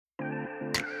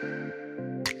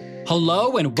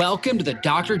Hello and welcome to the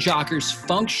Dr. Jockers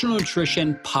Functional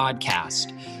Nutrition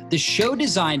Podcast, the show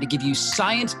designed to give you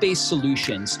science-based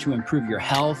solutions to improve your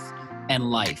health and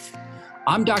life.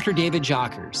 I'm Dr. David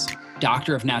Jockers,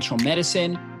 Doctor of Natural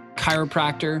Medicine,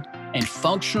 chiropractor, and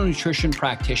functional nutrition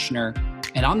practitioner,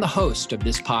 and I'm the host of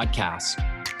this podcast.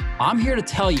 I'm here to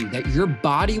tell you that your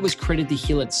body was created to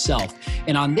heal itself,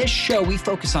 and on this show, we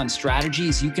focus on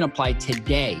strategies you can apply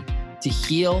today to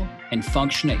heal and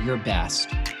function at your best.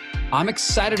 I'm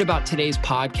excited about today's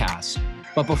podcast,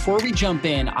 but before we jump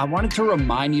in, I wanted to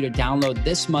remind you to download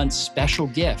this month's special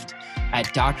gift at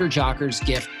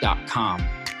drjockersgift.com.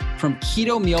 From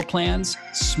keto meal plans,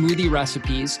 smoothie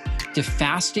recipes, to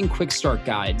fasting quick start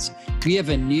guides, we have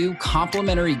a new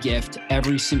complimentary gift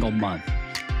every single month.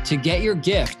 To get your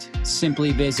gift,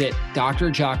 simply visit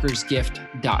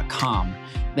drjockersgift.com.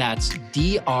 That's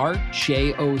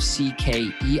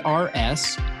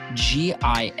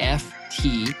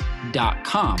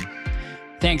drjockersgift.com.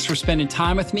 Thanks for spending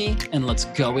time with me, and let's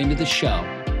go into the show.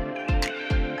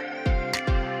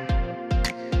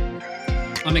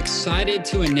 I'm excited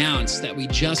to announce that we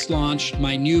just launched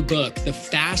my new book, The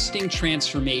Fasting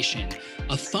Transformation,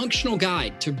 a functional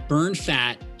guide to burn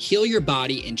fat, heal your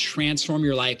body, and transform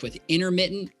your life with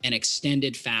intermittent and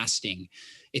extended fasting.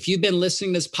 If you've been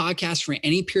listening to this podcast for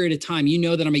any period of time, you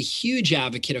know that I'm a huge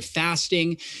advocate of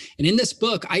fasting. And in this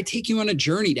book, I take you on a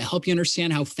journey to help you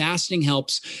understand how fasting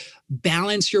helps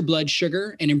balance your blood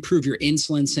sugar and improve your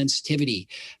insulin sensitivity,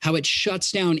 how it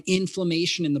shuts down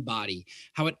inflammation in the body,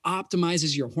 how it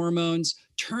optimizes your hormones,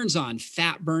 turns on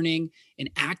fat burning,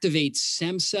 and activates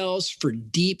stem cells for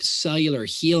deep cellular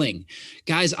healing.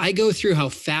 Guys, I go through all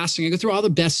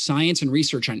the best science and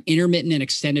research on intermittent and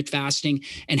extended fasting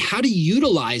and how to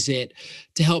utilize it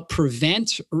to help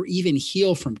prevent or even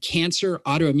heal from cancer,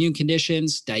 autoimmune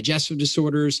conditions, digestive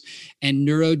disorders, and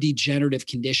neurodegenerative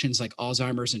conditions like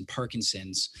Alzheimer's and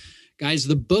Parkinson's. Guys,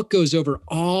 the book goes over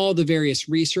all the various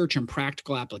research and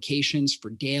practical applications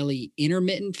for daily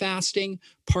intermittent fasting,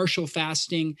 partial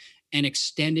fasting, and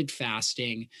extended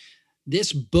fasting.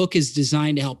 This book is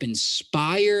designed to help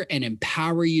inspire and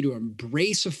empower you to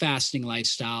embrace a fasting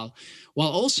lifestyle while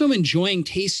also enjoying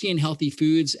tasty and healthy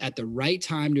foods at the right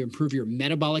time to improve your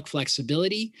metabolic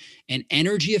flexibility and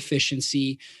energy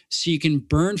efficiency so you can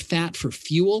burn fat for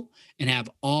fuel and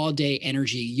have all-day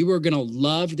energy. You are going to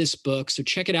love this book, so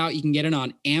check it out. You can get it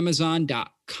on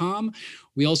Amazon.com.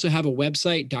 We also have a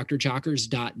website,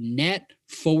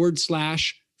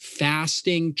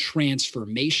 drjockers.net/fasting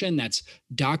transformation. That's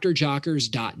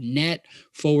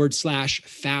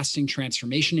drjockers.net/fasting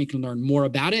transformation. You can learn more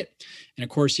about it. And of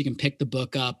course, you can pick the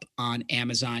book up on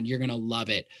Amazon. You're going to love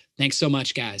it. Thanks so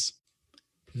much, guys.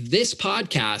 This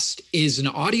podcast is an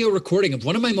audio recording of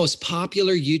one of my most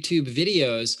popular YouTube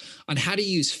videos on how to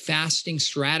use fasting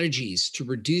strategies to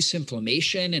reduce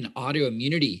inflammation and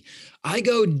autoimmunity. I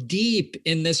go deep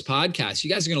in this podcast. You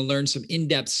guys are going to learn some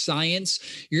in-depth science.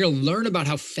 You're going to learn about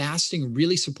how fasting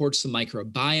really supports the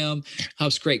microbiome,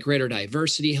 helps create greater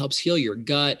diversity, helps heal your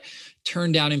gut,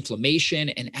 turn down inflammation,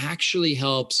 and actually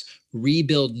helps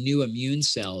rebuild new immune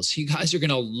cells. You guys are going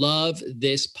to love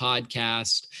this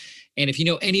podcast. And if you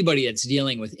know anybody that's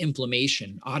dealing with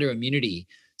inflammation, autoimmunity,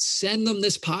 send them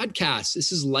this podcast.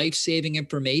 This is life-saving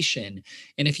information.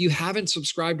 And if you haven't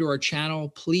subscribed to our channel,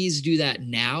 please do that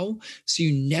now so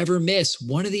you never miss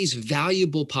one of these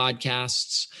valuable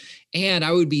podcasts. And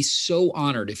I would be so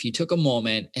honored if you took a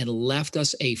moment and left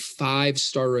us a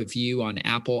 5-star review on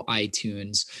Apple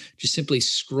iTunes. Just simply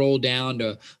scroll down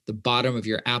to the bottom of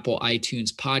your Apple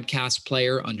iTunes podcast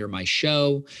player under my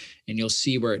show, and you'll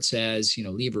see where it says,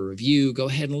 leave a review. Go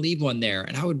ahead and leave one there.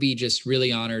 And I would be just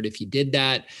really honored if you did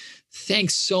that.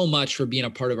 Thanks so much for being a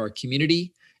part of our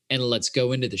community. And let's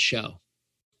go into the show.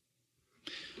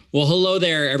 Well, hello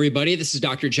there, everybody. This is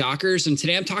Dr. Jockers, and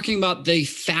today I'm talking about the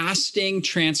fasting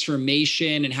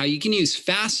transformation and how you can use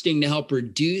fasting to help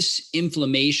reduce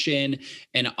inflammation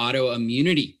and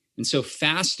autoimmunity. And so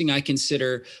fasting, I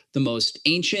consider the most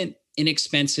ancient,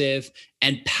 inexpensive,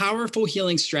 and powerful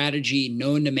healing strategy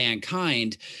known to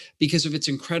mankind because of its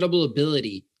incredible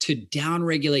ability to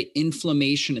downregulate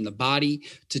inflammation in the body,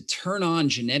 to turn on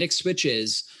genetic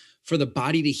switches for the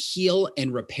body to heal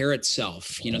and repair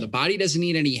itself. The body doesn't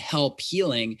need any help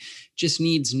healing, just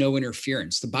needs no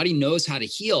interference. The body knows how to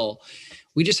heal.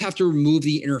 We just have to remove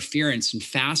the interference, and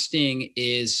fasting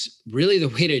is really the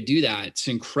way to do that. It's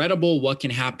incredible what can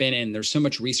happen, and there's so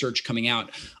much research coming out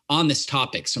on this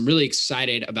topic. So I'm really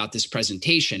excited about this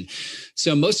presentation.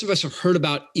 So most of us have heard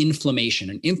about inflammation,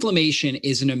 and inflammation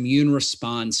is an immune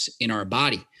response in our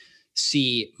body.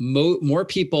 see more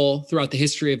people throughout the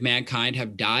history of mankind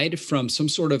have died from some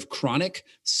sort of chronic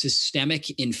systemic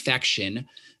infection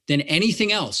than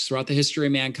anything else throughout the history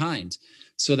of mankind.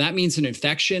 So that means an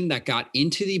infection that got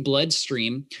into the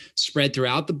bloodstream, spread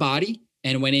throughout the body,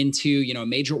 and went into, a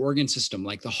major organ system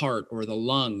like the heart or the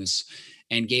lungs,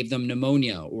 and gave them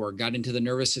pneumonia, or got into the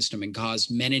nervous system and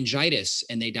caused meningitis,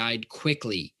 and they died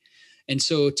quickly. And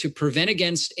so to prevent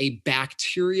against a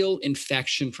bacterial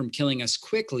infection from killing us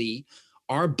quickly,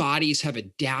 our bodies have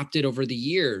adapted over the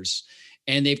years,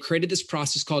 and they've created this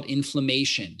process called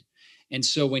inflammation. And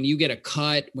so when you get a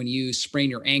cut, when you sprain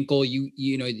your ankle,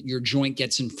 your joint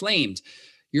gets inflamed.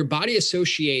 Your body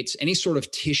associates any sort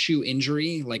of tissue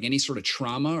injury, like any sort of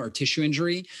trauma or tissue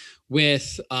injury,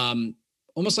 with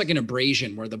almost like an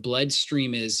abrasion where the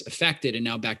bloodstream is affected and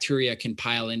now bacteria can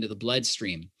pile into the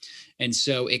bloodstream. And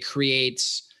so it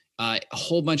creates a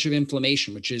whole bunch of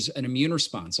inflammation, which is an immune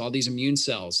response, all these immune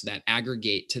cells that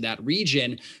aggregate to that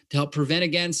region to help prevent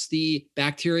against the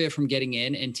bacteria from getting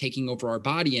in and taking over our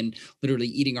body and literally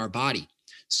eating our body.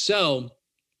 So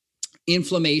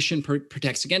inflammation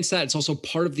protects against that. It's also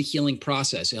part of the healing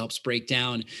process. It helps break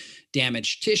down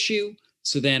damaged tissue.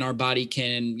 So then our body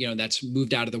can, that's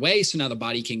moved out of the way. So now the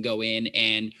body can go in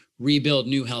and rebuild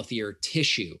new, healthier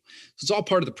tissue. So it's all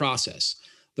part of the process.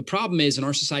 The problem is in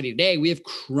our society today, we have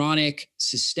chronic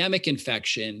systemic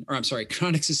infection,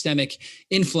 chronic systemic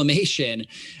inflammation,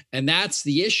 and that's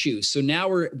the issue. So now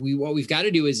what we've got to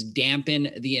do is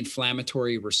dampen the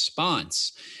inflammatory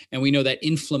response. And we know that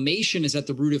inflammation is at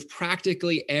the root of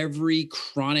practically every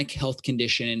chronic health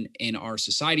condition in our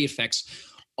society. It affects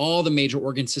all the major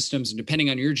organ systems, and depending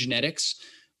on your genetics,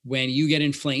 when you get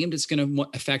inflamed, it's going to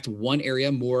affect one area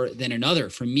more than another.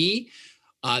 For me,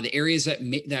 the areas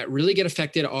that really get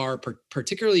affected are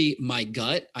particularly my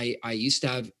gut. I used to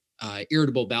have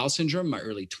irritable bowel syndrome in my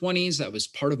early 20s. That was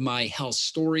part of my health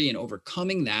story and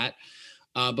overcoming that.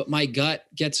 But my gut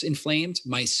gets inflamed.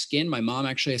 My skin, my mom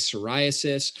actually has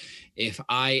psoriasis. If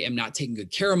I am not taking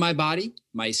good care of my body,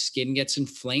 my skin gets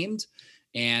inflamed,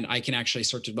 and I can actually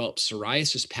start to develop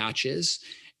psoriasis patches.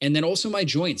 And then also my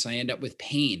joints, I end up with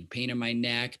pain in my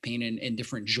neck, pain in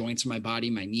different joints of my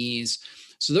body, my knees.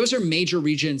 So those are major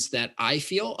regions that I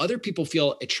feel. Other people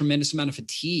feel a tremendous amount of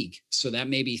fatigue. So that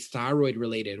may be thyroid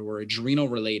related or adrenal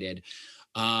related.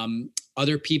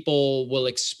 Other people will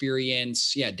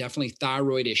experience, definitely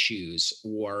thyroid issues,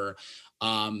 or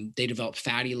they develop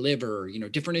fatty liver,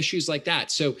 different issues like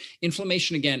that. So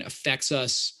inflammation, again, affects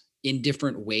us in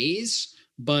different ways,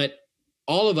 but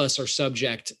all of us are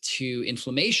subject to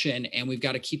inflammation, and we've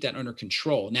got to keep that under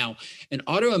control. Now, an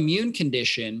autoimmune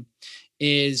condition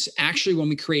is actually when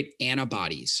we create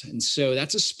antibodies. And so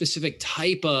that's a specific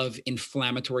type of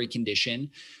inflammatory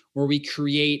condition where we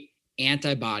create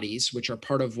antibodies, which are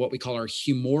part of what we call our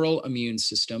humoral immune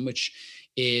system, which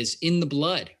is in the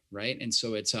blood, right? And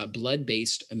so it's a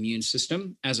blood-based immune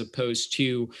system as opposed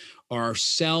to our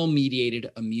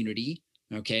cell-mediated immunity.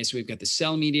 Okay, so we've got the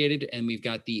cell-mediated and we've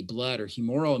got the blood or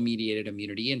humoral-mediated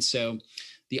immunity. And so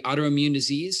the autoimmune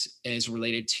disease is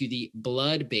related to the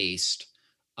blood-based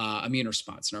immune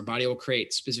response. And our body will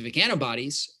create specific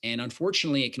antibodies. And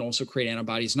unfortunately, it can also create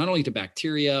antibodies not only to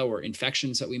bacteria or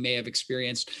infections that we may have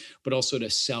experienced, but also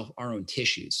to our own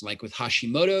tissues. Like with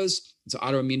Hashimoto's, it's an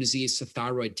autoimmune disease to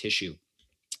thyroid tissue.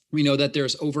 We know that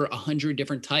there's over 100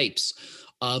 different types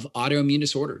of autoimmune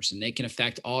disorders, and they can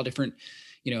affect all different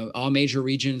all major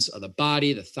regions of the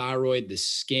body, the thyroid, the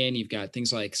skin. You've got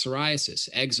things like psoriasis,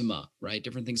 eczema, right?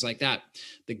 Different things like that.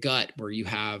 The gut, where you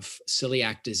have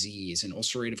celiac disease and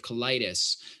ulcerative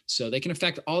colitis. So they can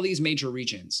affect all these major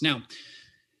regions. Now,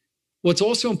 what's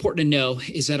also important to know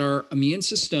is that our immune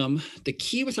system, the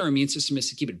key with our immune system is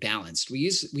to keep it balanced. We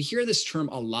hear this term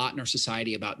a lot in our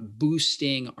society about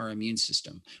boosting our immune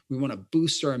system. We want to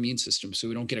boost our immune system so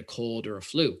we don't get a cold or a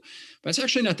flu. But it's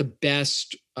actually not the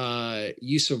best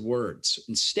use of words.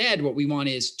 Instead, what we want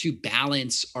is to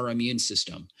balance our immune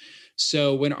system.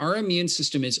 So when our immune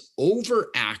system is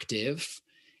overactive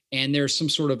and there's some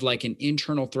sort of like an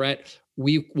internal threat,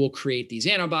 we will create these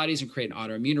antibodies and create an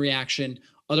autoimmune reaction.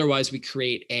 Otherwise, we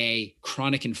create a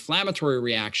chronic inflammatory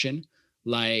reaction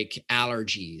like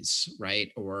allergies,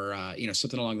 right? Or,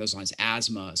 something along those lines,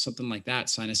 asthma, something like that,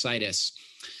 sinusitis,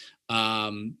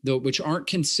 which aren't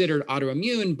considered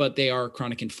autoimmune, but they are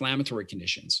chronic inflammatory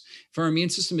conditions. If our immune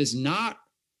system is not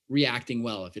reacting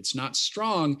well, if it's not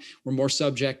strong, we're more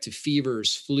subject to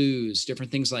fevers, flus, different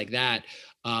things like that.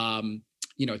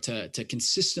 To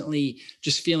consistently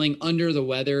just feeling under the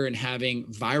weather and having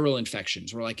viral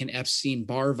infections, or like an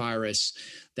Epstein-Barr virus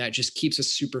that just keeps us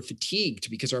super fatigued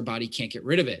because our body can't get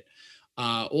rid of it.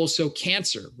 Also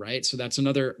cancer, right? So that's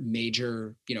another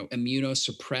major,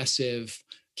 immunosuppressive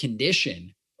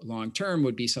condition long-term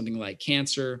would be something like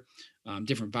cancer,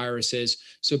 different viruses.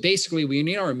 So basically we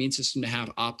need our immune system to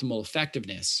have optimal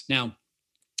effectiveness. Now,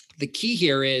 the key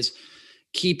here is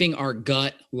keeping our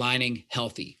gut lining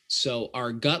healthy. So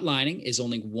our gut lining is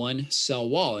only one cell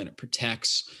wall, and it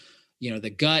protects, the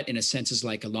gut in a sense is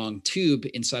like a long tube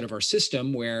inside of our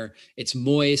system where it's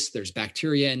moist, there's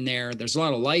bacteria in there, there's a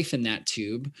lot of life in that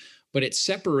tube, but it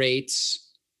separates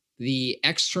the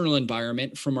external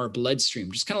environment from our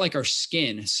bloodstream, just kind of like our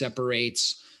skin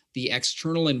separates the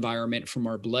external environment from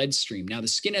our bloodstream. Now, the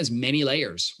skin has many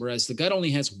layers, whereas the gut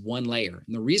only has one layer.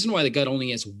 And the reason why the gut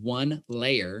only has one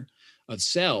layer of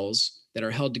cells that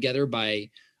are held together by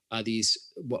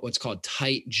these what's called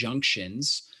tight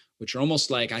junctions, which are almost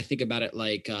like, I think about it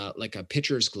like a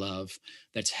pitcher's glove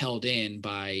that's held in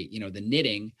by the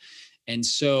knitting. And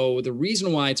so the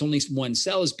reason why it's only one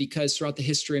cell is because throughout the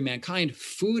history of mankind,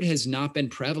 food has not been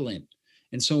prevalent.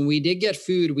 And so when we did get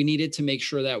food, we needed to make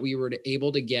sure that we were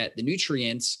able to get the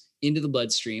nutrients into the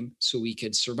bloodstream so we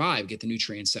could survive, get the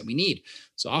nutrients that we need.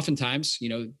 So oftentimes,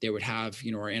 they would have,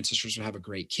 our ancestors would have a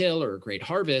great kill or a great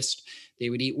harvest. They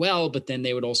would eat well, but then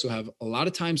they would also have a lot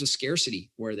of times a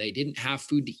scarcity where they didn't have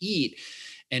food to eat.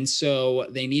 And so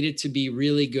they needed to be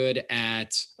really good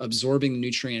at absorbing the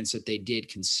nutrients that they did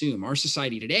consume. Our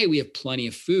society today, we have plenty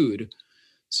of food,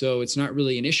 so it's not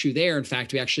really an issue there. In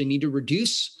fact, we actually need to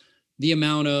reduce the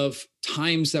amount of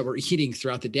times that we're eating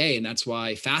throughout the day. And that's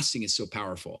why fasting is so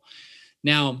powerful.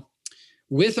 Now,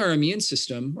 with our immune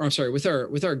system,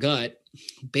 with our gut,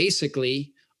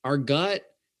 basically our gut,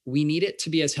 we need it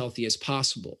to be as healthy as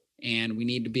possible. And we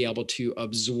need to be able to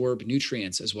absorb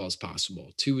nutrients as well as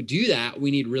possible. To do that, we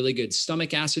need really good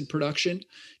stomach acid production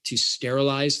to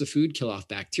sterilize the food, kill off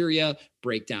bacteria,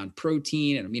 break down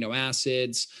protein and amino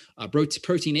acids,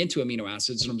 protein into amino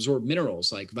acids, and absorb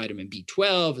minerals like vitamin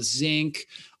B12, zinc,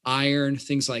 iron,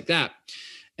 things like that.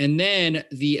 And then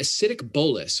the acidic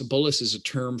bolus. A bolus is a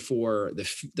term for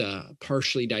the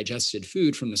partially digested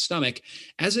food from the stomach.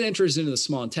 As it enters into the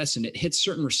small intestine, it hits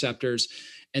certain receptors,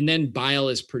 and then bile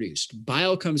is produced.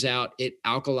 Bile comes out, it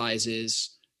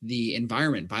alkalizes the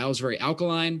environment. Bile is very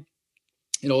alkaline.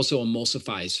 It also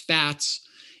emulsifies fats,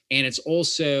 and it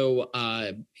also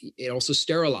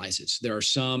sterilizes. There are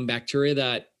some bacteria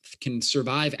that can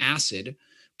survive acid,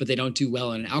 but they don't do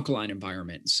well in an alkaline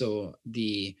environment. So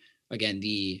the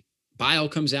bile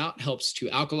comes out, helps to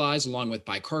alkalize along with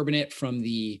bicarbonate from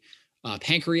the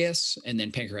pancreas, and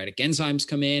then pancreatic enzymes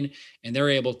come in, and they're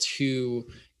able to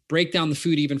break down the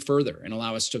food even further and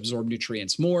allow us to absorb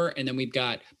nutrients more. And then we've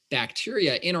got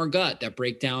bacteria in our gut that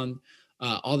break down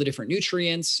all the different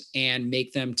nutrients and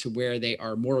make them to where they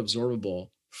are more absorbable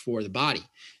for the body.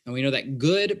 And we know that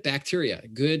good bacteria,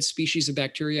 good species of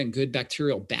bacteria, and good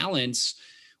bacterial balance,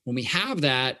 when we have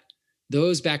that,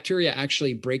 those bacteria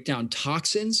actually break down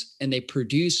toxins and they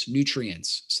produce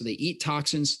nutrients. So they eat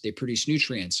toxins, they produce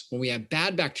nutrients. When we have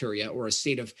bad bacteria or a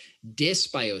state of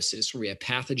dysbiosis, where we have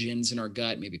pathogens in our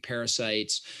gut, maybe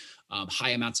parasites, high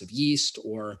amounts of yeast,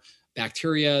 or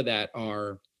bacteria that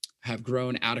have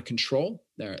grown out of control,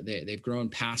 they've grown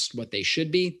past what they should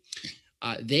be,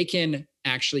 they can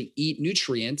actually eat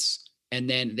nutrients and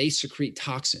then they secrete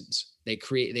toxins. They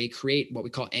create what we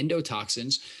call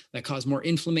endotoxins that cause more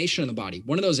inflammation in the body.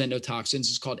 One of those endotoxins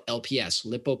is called LPS,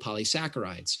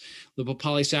 lipopolysaccharides.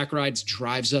 Lipopolysaccharides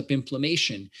drives up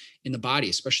inflammation in the body,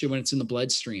 especially when it's in the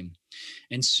bloodstream.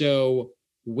 And so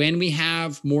when we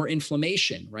have more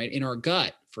inflammation, right, in our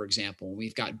gut, for example,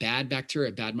 we've got bad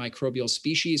bacteria, bad microbial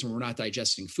species, and we're not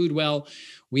digesting food well,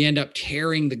 we end up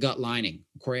tearing the gut lining.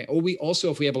 Or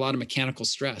if we have a lot of mechanical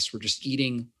stress, we're just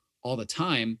eating all the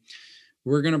time,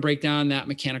 we're going to break down that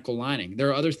mechanical lining. There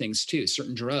are other things too,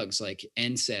 certain drugs like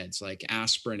NSAIDs, like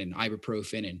aspirin and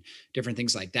ibuprofen and different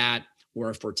things like that. Or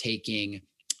if we're taking,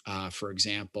 for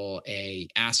example, a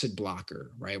acid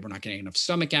blocker, right? We're not getting enough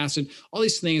stomach acid. All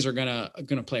these things are going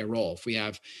to play a role. If we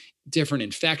have different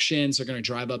infections, they're going to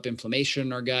drive up inflammation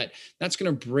in our gut. That's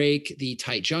going to break the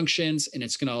tight junctions, and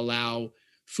it's going to allow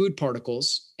food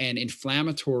particles and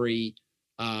inflammatory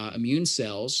immune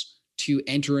cells to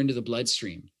enter into the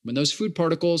bloodstream. When those food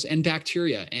particles and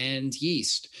bacteria and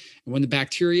yeast, and when the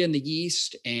bacteria and the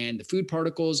yeast and the food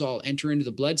particles all enter into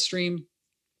the bloodstream,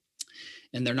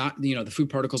 and they're not, the food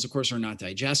particles, of course, are not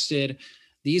digested.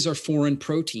 These are foreign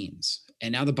proteins.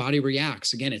 And now the body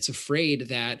reacts. Again, it's afraid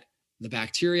that the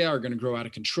bacteria are going to grow out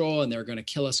of control and they're going to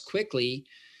kill us quickly.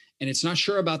 And it's not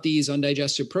sure about these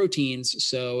undigested proteins,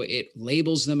 so it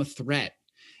labels them a threat.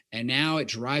 And now it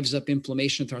drives up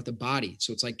inflammation throughout the body.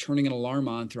 So it's like turning an alarm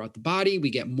on throughout the body. We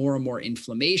get more and more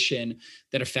inflammation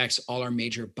that affects all our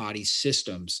major body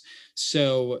systems.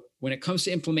 So when it comes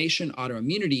to inflammation,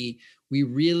 autoimmunity, we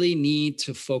really need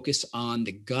to focus on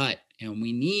the gut, and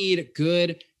we need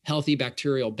good, healthy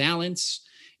bacterial balance.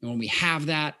 And when we have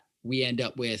that, we end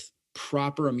up with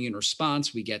proper immune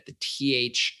response. We get the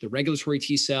the regulatory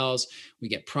T cells. We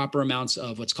get proper amounts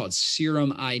of what's called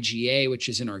serum IgA, which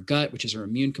is in our gut, which is our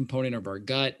immune component of our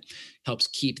gut, helps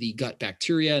keep the gut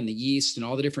bacteria and the yeast and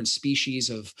all the different species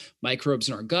of microbes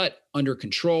in our gut under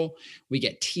control. We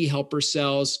get T helper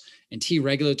cells and T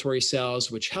regulatory cells,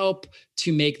 which help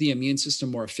to make the immune system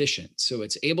more efficient. So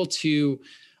it's able to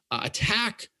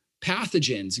attack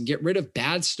pathogens and get rid of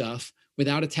bad stuff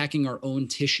without attacking our own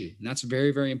tissue. And that's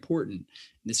very, very important. And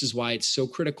this is why it's so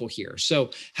critical here.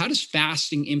 So how does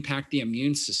fasting impact the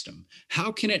immune system?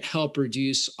 How can it help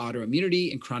reduce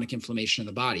autoimmunity and chronic inflammation in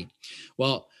the body?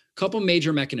 Well, a couple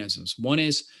major mechanisms. One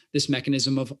is this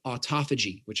mechanism of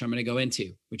autophagy, which I'm going to go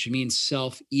into, which means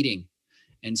self-eating.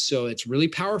 And so it's really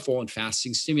powerful, and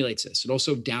fasting stimulates this. It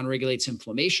also downregulates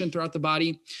inflammation throughout the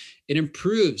body. It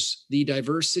improves the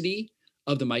diversity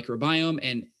of the microbiome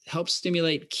and helps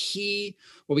stimulate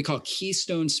what we call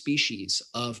keystone species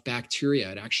of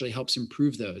bacteria. It actually helps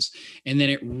improve those. And then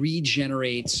it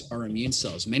regenerates our immune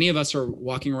cells. Many of us are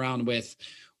walking around with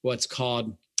what's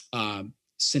called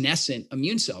senescent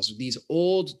immune cells, these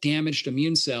old damaged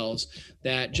immune cells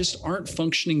that just aren't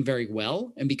functioning very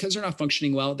well. And because they're not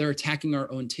functioning well, they're attacking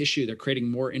our own tissue. They're creating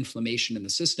more inflammation in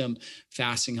the system.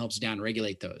 Fasting helps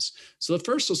downregulate those. So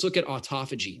first, let's look at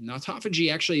autophagy. And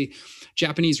autophagy, actually,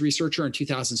 Japanese researcher in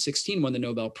 2016 won the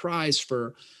Nobel Prize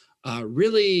for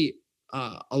really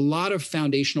a lot of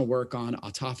foundational work on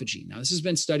autophagy. Now, this has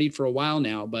been studied for a while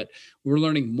now, but we're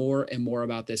learning more and more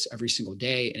about this every single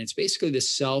day. And it's basically this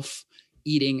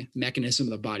self-eating mechanism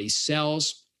of the body's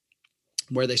cells,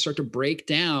 where they start to break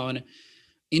down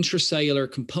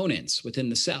intracellular components within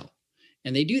the cell.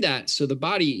 And they do that so the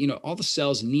body, all the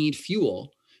cells need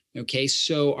fuel. Okay,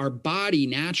 so our body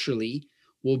naturally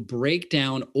will break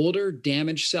down older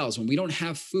damaged cells when we don't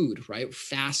have food, right?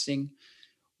 Fasting,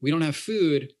 we don't have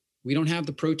food, we don't have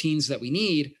the proteins that we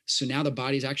need. So now the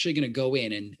body's actually going to go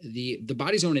in, and the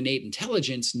body's own innate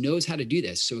intelligence knows how to do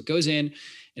this. So it goes in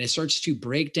and it starts to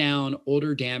break down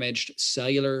older damaged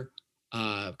cellular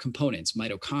components,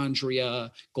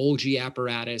 mitochondria, Golgi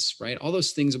apparatus, right? All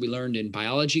those things that we learned in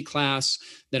biology class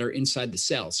that are inside the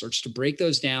cell, starts to break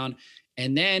those down,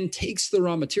 and then takes the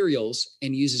raw materials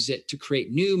and uses it to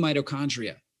create new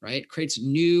mitochondria, right? Creates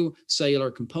new cellular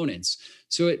components.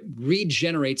 So it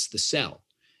regenerates the cell.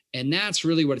 And that's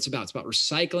really what it's about. It's about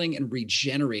recycling and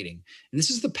regenerating. And this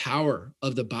is the power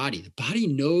of the body. The body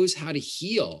knows how to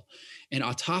heal. And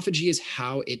autophagy is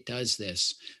how it does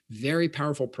this. Very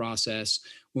powerful process.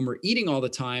 When we're eating all the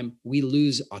time, we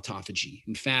lose autophagy.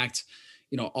 In fact,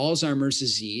 Alzheimer's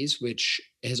disease, which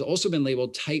has also been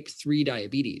labeled type 3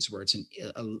 diabetes, where it's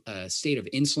a state of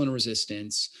insulin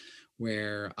resistance,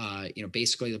 where,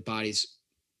 basically the body's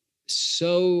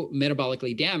so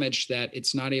metabolically damaged that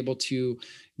it's not able to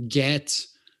get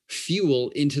fuel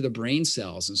into the brain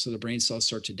cells. And so the brain cells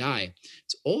start to die.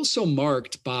 It's also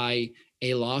marked by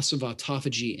a loss of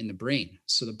autophagy in the brain.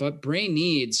 So the brain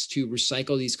needs to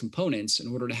recycle these components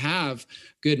in order to have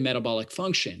good metabolic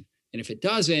function. And if it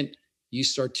doesn't, you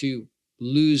start to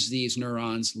lose these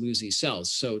neurons, lose these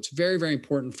cells. So it's very, very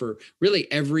important for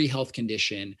really every health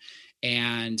condition.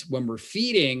 And when we're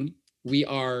feeding, we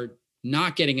are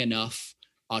not getting enough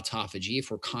autophagy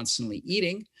if we're constantly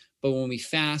eating. But when we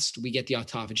fast, we get the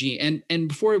autophagy. And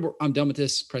before I'm done with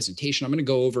this presentation, I'm going to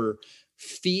go over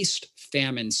feast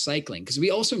famine cycling, because we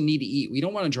also need to eat. We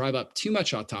don't want to drive up too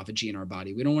much autophagy in our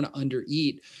body. We don't want to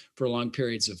undereat for long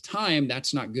periods of time.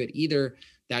 That's not good either.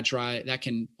 That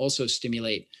can also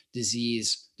stimulate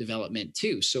disease development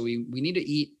too. So we need to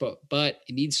eat, but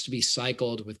it needs to be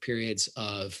cycled with periods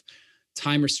of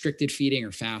time restricted feeding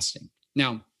or fasting.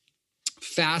 Now,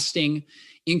 fasting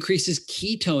increases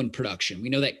ketone production. We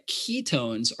know that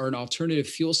ketones are an alternative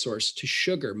fuel source to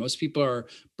sugar. Most people are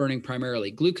burning primarily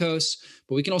glucose,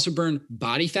 but we can also burn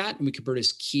body fat, and we can burn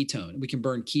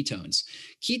ketones.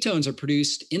 Ketones are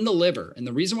produced in the liver. And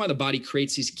the reason why the body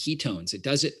creates these ketones, it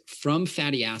does it from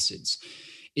fatty acids,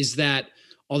 is that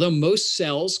although most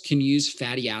cells can use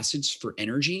fatty acids for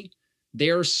energy, they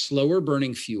are slower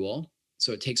burning fuel.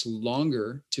 So it takes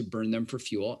longer to burn them for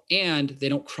fuel, and they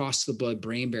don't cross the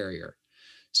blood-brain barrier.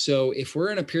 So if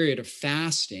we're in a period of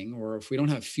fasting, or if we don't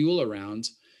have fuel around,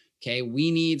 okay,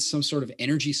 we need some sort of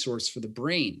energy source for the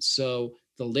brain. So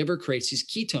the liver creates these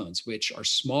ketones, which are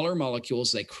smaller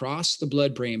molecules. They cross the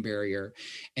blood-brain barrier,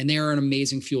 and they are an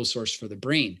amazing fuel source for the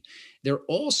brain. They're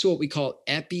also what we call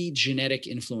epigenetic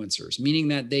influencers, meaning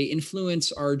that they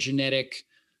influence our genetic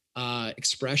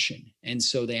expression. And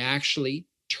so they actually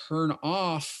turn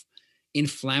off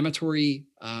inflammatory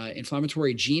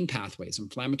gene pathways,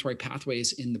 inflammatory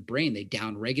pathways in the brain. They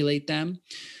downregulate them.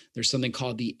 There's something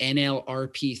called the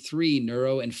NLRP3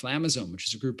 neuroinflammasome, which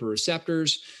is a group of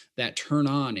receptors that turn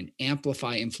on and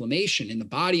amplify inflammation in the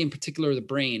body, in particular the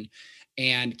brain.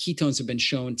 And ketones have been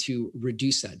shown to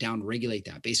reduce that, downregulate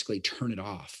that, basically turn it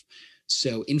off.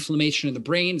 So inflammation in the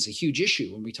brain is a huge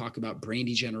issue when we talk about brain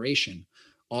degeneration,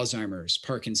 Alzheimer's,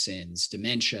 Parkinson's,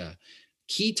 dementia.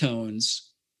 Ketones,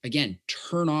 again,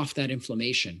 turn off that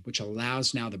inflammation, which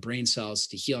allows now the brain cells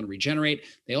to heal and regenerate.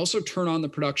 They also turn on the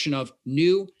production of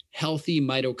new healthy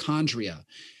mitochondria.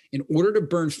 In order to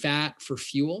burn fat for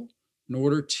fuel, in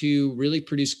order to really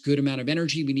produce good amount of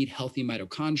energy, we need healthy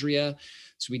mitochondria.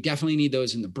 So we definitely need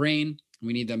those in the brain.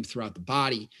 We need them throughout the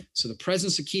body. So the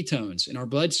presence of ketones in our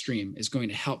bloodstream is going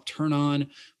to help turn on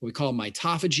what we call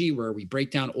mitophagy, where we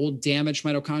break down old damaged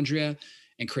mitochondria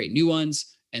and create new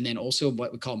ones. And then also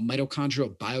what we call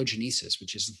mitochondrial biogenesis,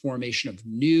 which is the formation of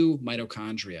new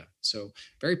mitochondria. So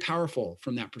very powerful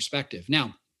from that perspective.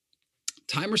 Now,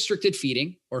 time-restricted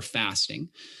feeding or fasting.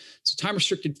 So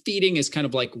time-restricted feeding is kind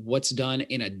of like what's done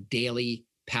in a daily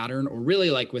pattern, or really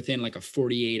like within like a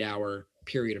 48-hour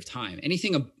period of time.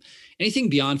 Anything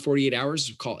beyond 48 hours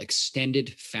is called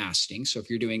extended fasting. So if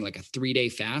you're doing like a 3-day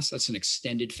fast, that's an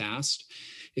extended fast.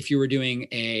 If you were doing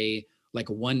like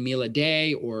a 1 meal a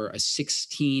day or a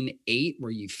 16-8,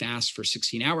 where you fast for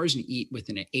 16 hours and eat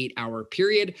within an 8-hour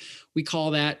period, we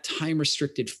call that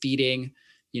time-restricted feeding.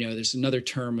 There's another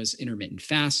term as intermittent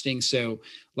fasting. So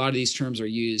a lot of these terms are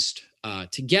used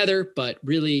together, but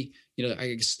really,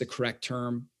 I guess the correct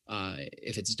term,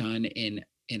 if it's done in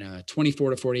a 24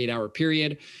 to 48 hour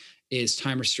period, is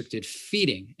time-restricted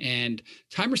feeding. And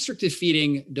time-restricted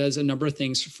feeding does a number of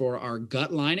things for our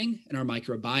gut lining and our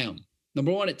microbiome.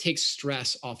 Number one, it takes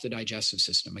stress off the digestive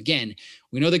system. Again,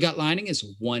 we know the gut lining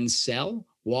is one cell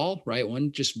wall, right?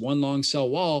 Just one long cell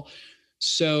wall.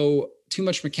 So too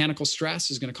much mechanical stress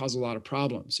is going to cause a lot of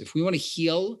problems. If we want to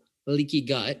heal leaky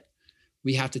gut,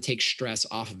 we have to take stress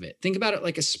off of it. Think about it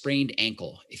like a sprained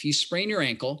ankle. If you sprain your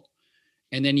ankle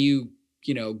and then you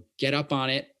get up on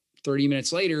it 30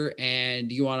 minutes later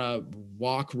and you want to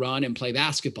walk, run, and play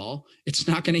basketball, it's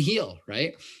not going to heal,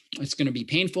 right? It's going to be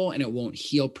painful and it won't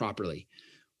heal properly.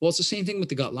 Well, it's the same thing with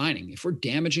the gut lining. If we're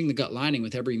damaging the gut lining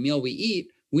with every meal we eat,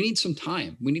 we need some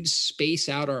time. We need to space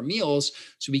out our meals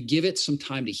so we give it some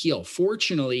time to heal.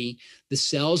 Fortunately, the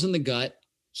cells in the gut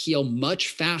heal much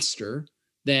faster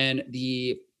than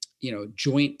the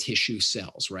joint tissue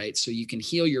cells, right? So you can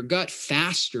heal your gut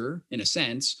faster, in a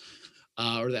sense,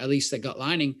 or at least the gut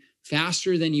lining,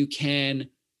 faster than you can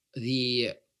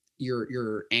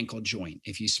your ankle joint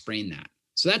if you sprain that.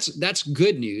 So that's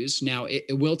good news. Now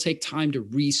it will take time to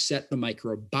reset the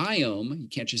microbiome. You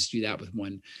can't just do that with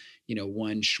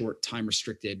one short time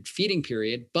restricted feeding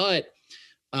period, but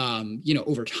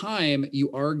over time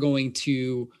you are going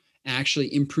to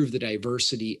actually improve the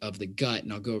diversity of the gut.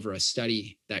 And I'll go over a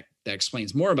study that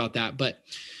explains more about that. But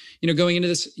going into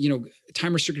this,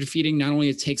 time restricted feeding, not only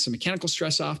it takes some mechanical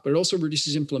stress off, but it also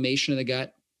reduces inflammation in the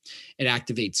gut. It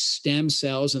activates stem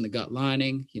cells in the gut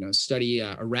lining.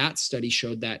 A rat study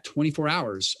showed that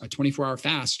 24-hour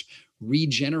fast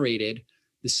regenerated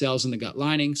the cells in the gut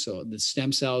lining. So the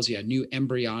stem cells, you had new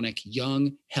embryonic,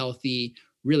 young, healthy,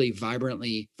 really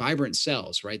vibrant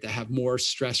cells, right? That have more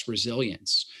stress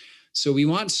resilience. So we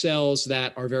want cells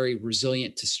that are very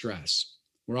resilient to stress.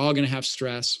 We're all going to have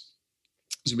stress.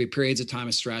 There's going to be periods of time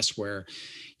of stress where,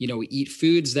 we eat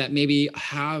foods that maybe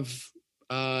have,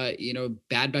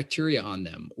 bad bacteria on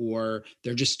them, or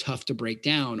they're just tough to break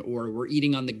down, or we're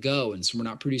eating on the go. And so we're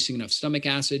not producing enough stomach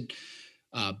acid,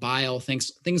 bile,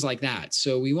 things like that.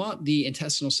 So we want the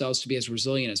intestinal cells to be as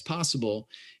resilient as possible.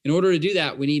 In order to do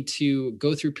that, we need to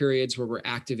go through periods where we're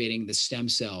activating the stem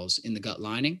cells in the gut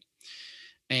lining.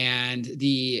 And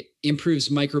the improves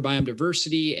microbiome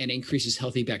diversity and increases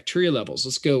healthy bacteria levels.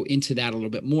 Let's go into that a little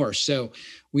bit more. So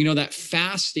we know that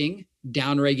fasting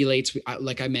downregulates,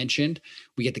 like I mentioned,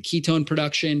 we get the ketone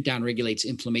production, downregulates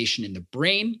inflammation in the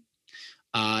brain.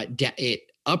 It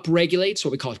upregulates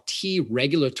what we call T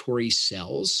regulatory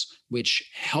cells,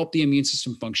 which help the immune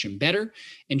system function better,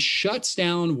 and shuts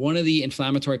down one of the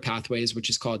inflammatory pathways, which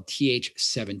is called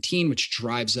Th17, which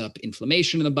drives up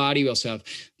inflammation in the body. We also have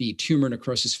the tumor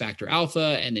necrosis factor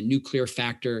alpha and the nuclear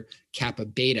factor kappa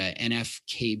beta,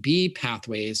 NFKB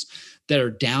pathways that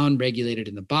are down regulated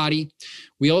in the body.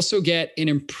 We also get an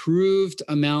improved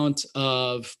amount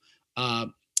of,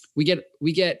 we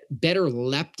get better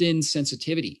leptin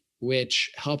sensitivity,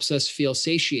 which helps us feel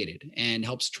satiated and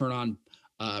helps turn on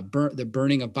the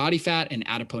burning of body fat and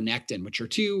adiponectin, which are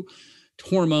two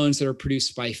hormones that are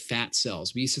produced by fat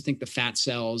cells. We used to think the fat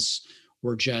cells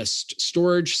were just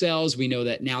storage cells. We know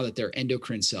that now that they're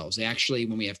endocrine cells. They actually,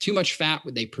 when we have too much fat,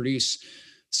 they produce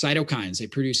cytokines. They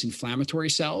produce inflammatory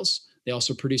cells. They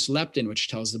also produce leptin, which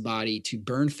tells the body to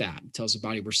burn fat. It tells the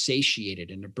body we're satiated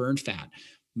and to burn fat.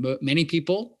 Many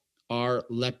people are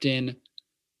leptin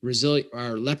resilient,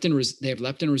 they have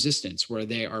leptin resistance, where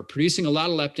they are producing a lot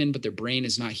of leptin, but their brain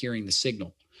is not hearing the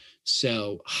signal.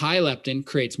 So high leptin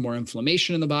creates more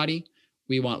inflammation in the body.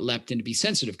 We want leptin to be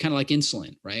sensitive, kind of like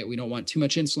insulin, right? We don't want too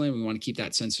much insulin. We want to keep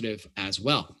that sensitive as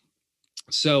well.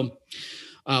 So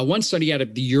one study out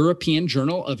of the European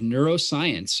Journal of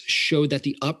Neuroscience showed that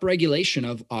the upregulation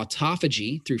of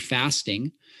autophagy through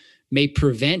fasting may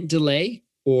prevent, delay,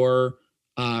 or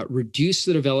reduce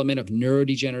the development of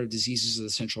neurodegenerative diseases of the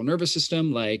central nervous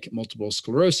system, like multiple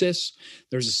sclerosis.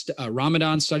 There's a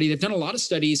Ramadan study. They've done a lot of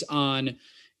studies on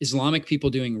Islamic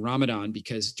people doing Ramadan,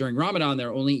 because during Ramadan,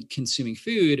 they're only consuming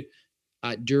food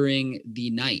during the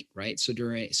night, right? So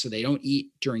they don't eat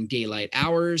during daylight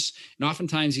hours. And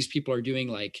oftentimes these people are doing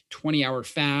like 20-hour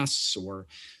fasts or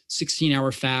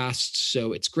 16-hour fasts.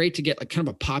 So it's great to get like kind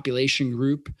of a population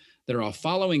group that are all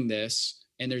following this.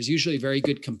 And there's usually very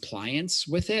good compliance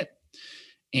with it,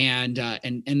 and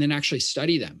then actually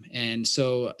study them. And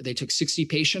so they took 60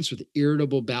 patients with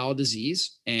irritable bowel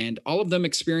disease, and all of them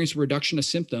experienced a reduction of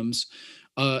symptoms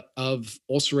of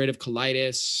ulcerative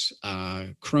colitis,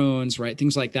 Crohn's, right?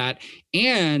 Things like that.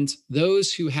 And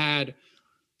those who had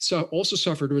also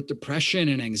suffered with depression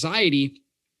and anxiety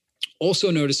also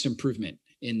noticed improvement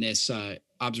in this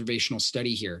observational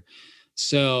study here.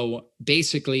 So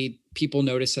basically, people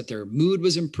noticed that their mood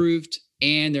was improved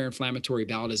and their inflammatory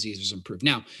bowel disease was improved.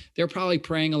 Now, they're probably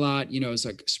praying a lot, it's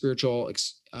like spiritual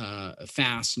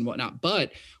fast and whatnot.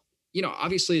 But,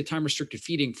 obviously the time-restricted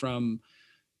feeding, from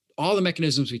all the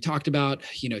mechanisms we talked about,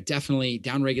 definitely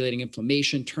downregulating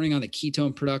inflammation, turning on the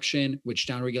ketone production, which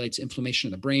downregulates inflammation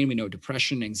in the brain. We know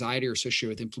depression and anxiety are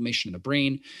associated with inflammation in the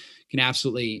brain, can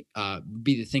absolutely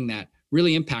be the thing that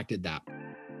really impacted that.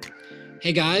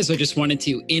 Hey guys, I just wanted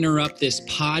to interrupt this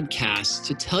podcast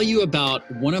to tell you about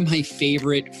one of my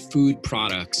favorite food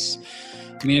products.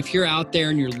 I mean, if you're out there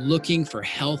and you're looking for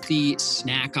healthy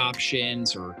snack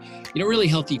options or, really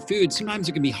healthy food, sometimes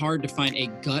it can be hard to find a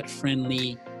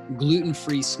gut-friendly,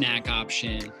 gluten-free snack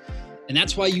option. And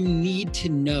that's why you need to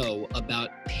know about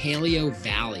Paleo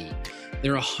Valley.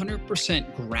 They're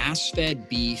 100% grass-fed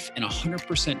beef and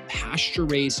 100%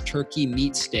 pasture-raised turkey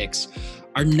meat sticks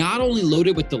are not only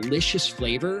loaded with delicious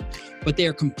flavor, but they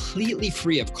are completely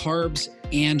free of carbs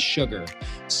and sugar.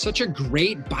 Such a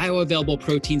great bioavailable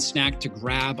protein snack to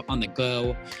grab on the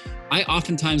go. I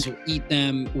oftentimes will eat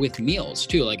them with meals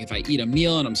too. Like if I eat a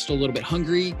meal and I'm still a little bit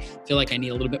hungry, feel like I need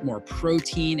a little bit more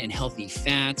protein and healthy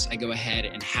fats, I go ahead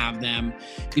and have them.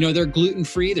 They're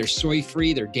gluten-free, they're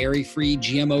soy-free, they're dairy-free,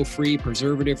 GMO-free,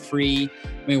 preservative-free.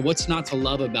 I mean, what's not to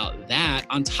love about that?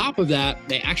 On top of that,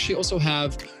 they actually also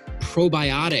have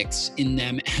probiotics in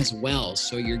them as well.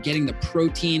 So you're getting the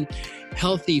protein,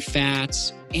 healthy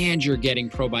fats, and you're getting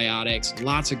probiotics,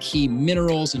 lots of key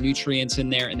minerals and nutrients in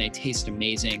there, and they taste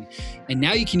amazing. And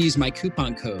now you can use my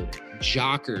coupon code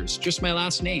JOCKERS, just my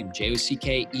last name,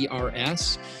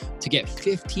 JOCKERS, to get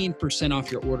 15%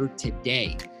 off your order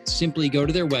today. Simply go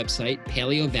to their website,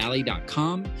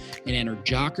 paleovalley.com, and enter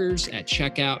JOCKERS at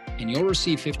checkout, and you'll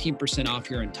receive 15% off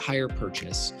your entire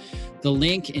purchase. The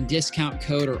link and discount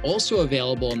code are also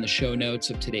available in the show notes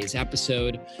of today's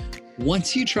episode.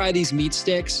 Once you try these meat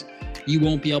sticks, you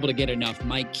won't be able to get enough.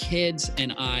 My kids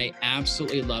and I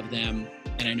absolutely love them,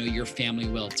 and I know your family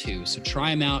will too. So try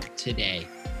them out today.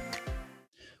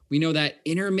 We know that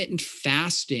intermittent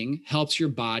fasting helps your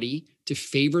body to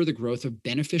favor the growth of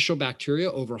beneficial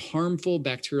bacteria over harmful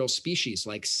bacterial species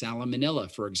like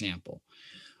Salmonella, for example.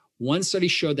 One study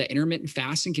showed that intermittent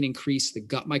fasting can increase the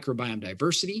gut microbiome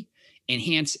diversity,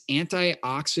 enhance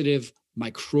antioxidant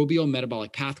microbial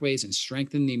metabolic pathways, and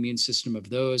strengthen the immune system of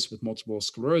those with multiple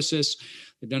sclerosis.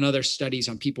 They've done other studies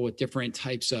on people with different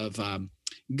types of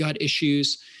gut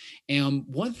issues. And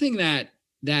one thing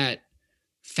that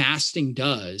fasting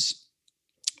does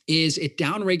is it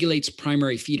downregulates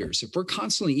primary feeders. If we're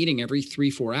constantly eating every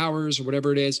 3-4 hours or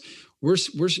whatever it is,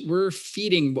 we're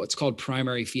feeding what's called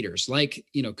primary feeders, like,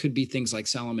 could be things like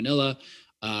salmonella,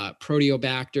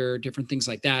 proteobacter, different things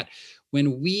like that.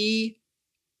 When we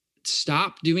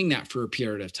stop doing that for a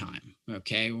period of time,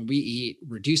 okay, when we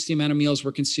reduce the amount of meals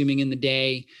we're consuming in the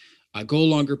day, go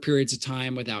longer periods of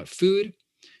time without food,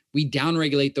 we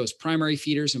downregulate those primary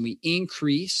feeders and we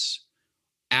increase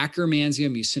Akkermansia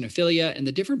muciniphila and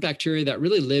the different bacteria that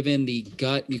really live in the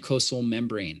gut mucosal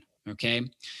membrane, okay?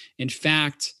 In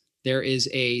fact, there is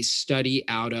a study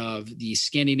out of the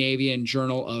Scandinavian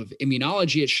Journal of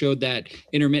Immunology. It showed that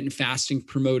intermittent fasting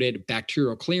promoted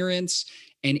bacterial clearance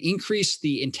and increased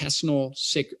the intestinal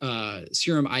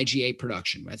serum IgA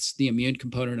production. That's the immune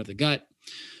component of the gut.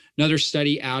 Another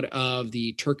study out of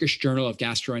the Turkish Journal of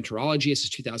Gastroenterology, this is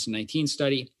a 2019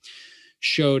 study,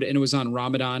 showed, and it was on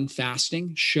Ramadan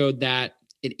fasting, showed that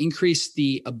it increased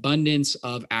the abundance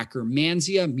of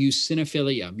Akkermansia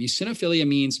muciniphila. Muciniphila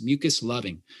means mucus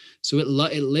loving. So it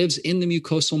lives in the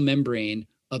mucosal membrane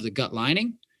of the gut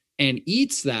lining and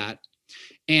eats that.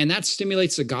 And that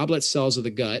stimulates the goblet cells of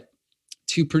the gut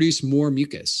to produce more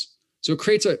mucus. So it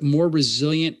creates a more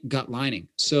resilient gut lining.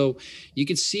 So you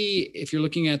can see, if you're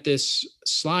looking at this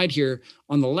slide here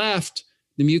on the left,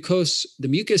 the mucus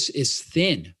is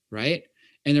thin, right?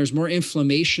 And there's more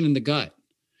inflammation in the gut.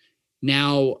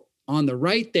 Now, on the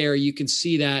right there, you can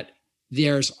see that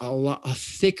there's a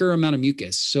thicker amount of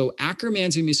mucus. So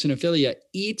Akkermansia muciniphila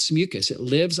eats mucus. It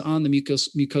lives on the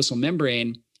mucosal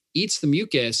membrane, eats the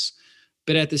mucus,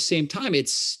 but at the same time, it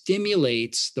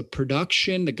stimulates the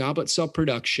production, the goblet cell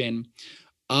production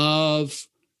of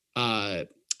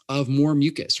more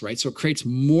mucus, right? So it creates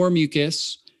more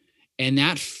mucus, and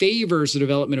that favors the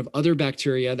development of other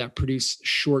bacteria that produce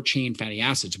short-chain fatty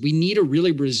acids. We need a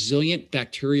really resilient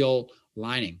bacterial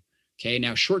lining. Okay,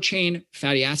 now short-chain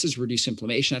fatty acids reduce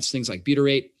inflammation. That's things like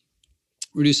butyrate,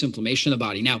 reduce inflammation in the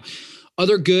body. Now,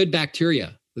 other good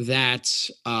bacteria that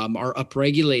are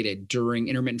upregulated during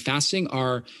intermittent fasting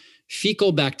are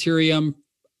Faecalibacterium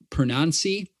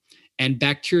prunansi and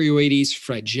Bacteroides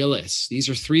fragilis. These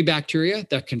are 3 bacteria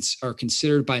that are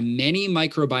considered by many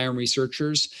microbiome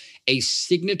researchers a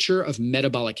signature of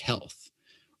metabolic health.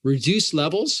 Reduced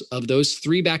levels of those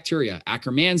 3 bacteria,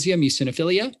 Akkermansia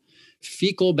muciniphila,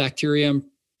 Faecalibacterium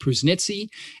prunansi,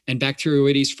 and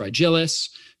Bacteroides fragilis.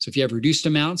 So if you have reduced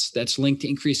amounts, that's linked to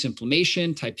increased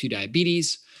inflammation, type 2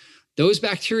 diabetes. Those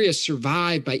bacteria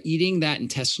survive by eating that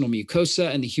intestinal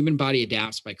mucosa, and the human body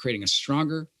adapts by creating a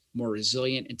stronger, more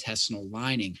resilient intestinal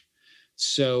lining.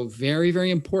 So very,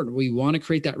 very important. We want to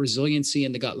create that resiliency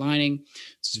in the gut lining.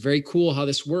 This is very cool how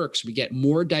this works. We get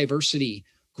more diversity,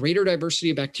 greater diversity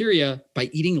of bacteria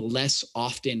by eating less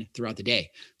often throughout the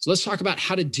day. So let's talk about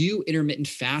how to do intermittent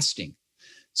fasting.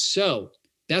 So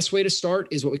best way to start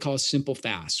is what we call a simple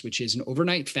fast, which is an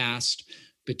overnight fast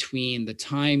between the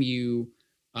time you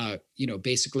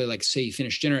basically, like, say you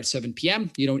finish dinner at 7 p.m.,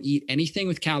 you don't eat anything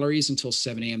with calories until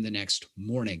 7 a.m. the next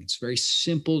morning. It's very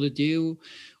simple to do.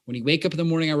 When you wake up in the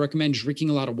morning, I recommend drinking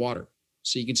a lot of water.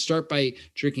 So you can start by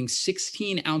drinking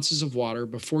 16 ounces of water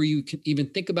before you can even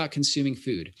think about consuming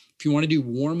food. If you want to do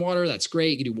warm water, that's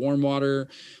great. You can do warm water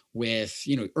with,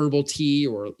 herbal tea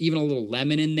or even a little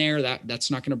lemon in there.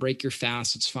 That's not going to break your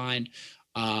fast. It's fine.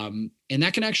 And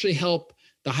that can actually help.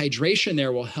 The hydration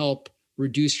there will help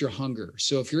reduce your hunger.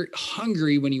 So if you're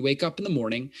hungry when you wake up in the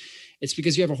morning, it's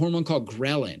because you have a hormone called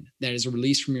ghrelin that is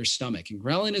released from your stomach. And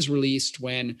ghrelin is released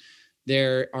when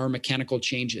there are mechanical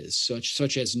changes,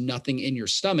 such as nothing in your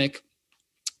stomach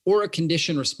or a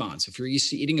conditioned response. If you're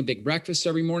used to eating a big breakfast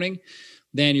every morning,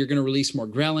 then you're going to release more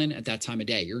ghrelin at that time of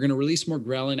day. You're going to release more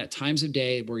ghrelin at times of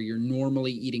day where you're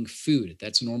normally eating food.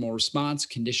 That's a normal response,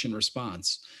 conditioned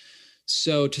response.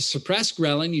 So to suppress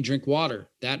ghrelin, you drink water.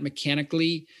 That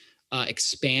mechanically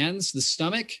expands the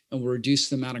stomach and will reduce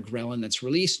the amount of ghrelin that's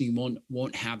released, and you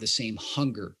won't have the same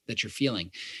hunger that you're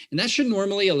feeling. And that should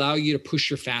normally allow you to push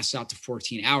your fast out to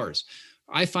 14 hours.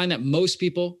 I find that most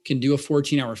people can do a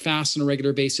 14-hour fast on a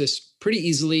regular basis pretty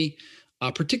easily,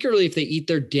 particularly if they eat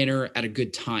their dinner at a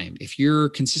good time. If you're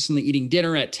consistently eating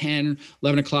dinner at 10,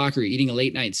 11 o'clock, or you're eating a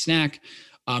late night snack,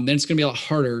 then it's going to be a lot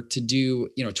harder to do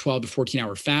 12 to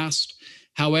 14-hour fast.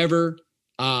 However,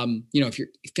 if you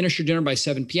finish your dinner by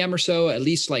 7 p.m. or so, at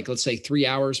least let's say 3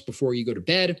 hours before you go to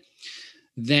bed,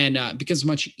 then it becomes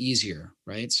much easier,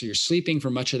 right? So you're sleeping for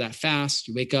much of that fast,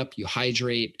 you wake up, you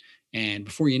hydrate, and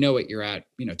before you know it, you're at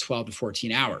 12 to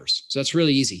 14 hours. So that's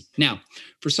really easy. Now,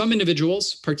 for some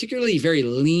individuals, particularly very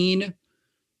lean,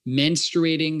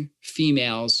 menstruating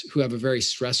females who have a very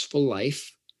stressful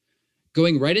life,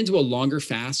 Going right into a longer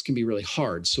fast can be really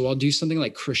hard. So I'll do something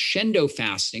like crescendo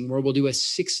fasting, where we'll do a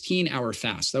 16-hour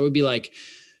fast. That would be like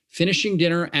finishing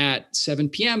dinner at 7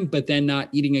 p.m., but then not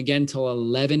eating again till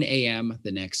 11 a.m.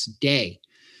 the next day.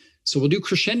 So we'll do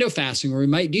crescendo fasting, where we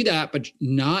might do that, but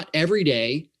not every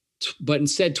day, but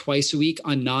instead twice a week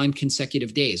on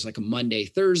non-consecutive days, like a Monday,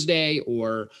 Thursday,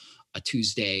 or a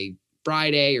Tuesday,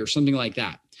 Friday, or something like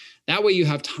that. That way you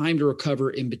have time to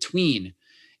recover in between.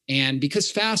 And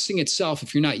because fasting itself,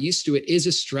 if you're not used to it, is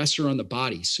a stressor on the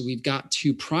body. So we've got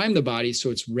to prime the body so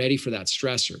it's ready for that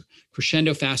stressor.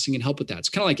 Crescendo fasting can help with that. It's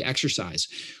kind of like exercise.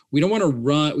 We don't want to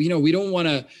run, we don't want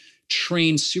to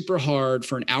train super hard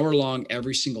for an hour long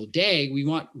every single day. We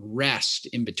want rest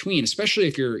in between, especially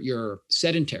if you're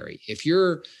sedentary. If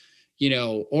you're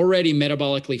already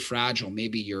metabolically fragile,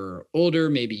 maybe you're older,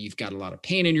 maybe you've got a lot of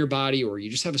pain in your body, or you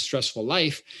just have a stressful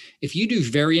life. If you do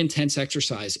very intense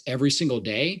exercise every single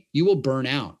day, you will burn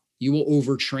out, you will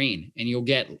overtrain, and you'll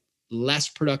get less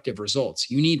productive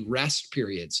results. You need rest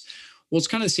periods. Well, it's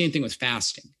kind of the same thing with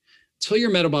fasting. Until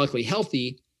you're metabolically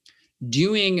healthy,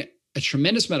 doing a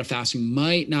tremendous amount of fasting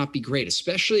might not be great,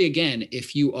 especially again,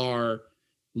 if you are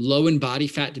low in body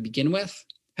fat to begin with,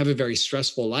 have a very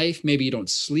stressful life. Maybe you don't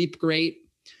sleep great.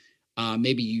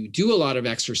 Maybe you do a lot of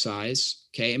exercise.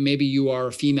 Okay. And maybe you are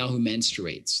a female who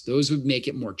menstruates. Those would make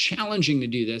it more challenging to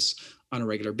do this on a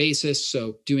regular basis.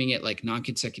 So doing it like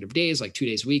non-consecutive days, like 2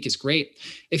 days a week, is great.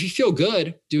 If you feel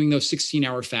good doing those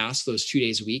 16-hour fasts, those 2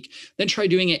 days a week, then try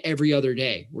doing it every other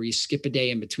day, where you skip a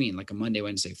day in between, like a Monday,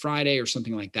 Wednesday, Friday, or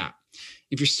something like that.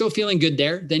 If you're still feeling good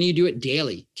there, then you do it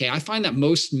daily. Okay. I find that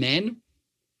most men,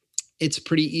 it's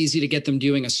pretty easy to get them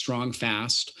doing a strong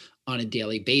fast on a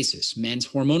daily basis. Men's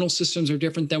hormonal systems are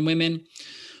different than women.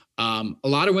 A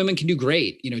lot of women can do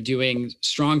great, doing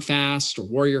strong fast or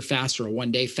warrior fast or a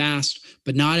 1-day fast,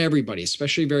 but not everybody,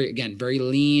 especially very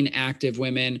lean, active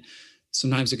women.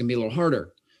 Sometimes it can be a little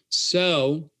harder.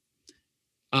 So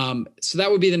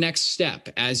that would be the next step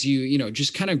as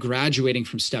just kind of graduating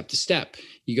from step to step.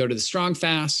 You go to the strong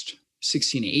fast,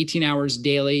 16 to 18 hours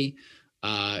daily.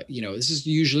 This is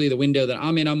usually the window that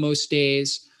I'm in on most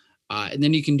days. And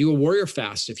then you can do a warrior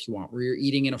fast if you want, where you're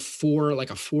eating in a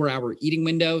 4-hour eating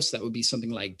window. So that would be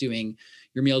something like doing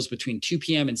your meals between 2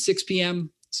 p.m. and 6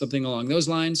 p.m., something along those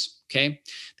lines. Okay.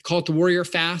 They call it the warrior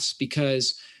fast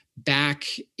because back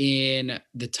in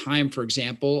the time, for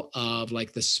example, of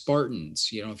like the Spartans,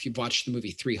 if you've watched the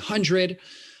movie 300,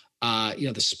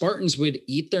 the Spartans would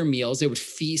eat their meals. They would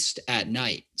feast at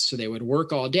night. So they would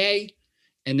work all day,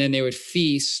 and then they would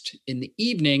feast in the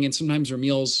evening. And sometimes their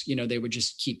meals, they would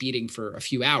just keep eating for a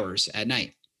few hours at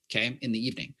night. Okay. In the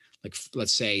evening, like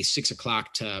let's say 6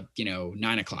 o'clock to,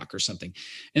 9 o'clock or something.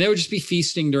 And they would just be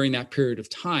feasting during that period of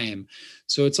time.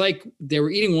 So it's like they were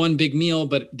eating one big meal,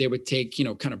 but they would take,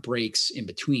 kind of breaks in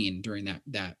between during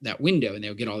that window, and they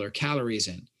would get all their calories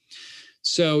in.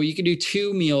 So you can do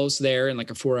 2 meals there in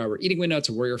like a 4-hour eating window. It's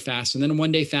a warrior fast. And then a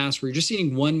 1-day fast where you're just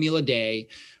eating 1 meal a day,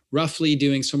 roughly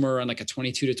doing somewhere around like a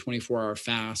 22 to 24-hour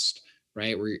fast,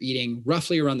 right? Where you're eating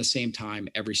roughly around the same time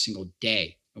every single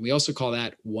day. And we also call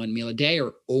that 1 meal a day,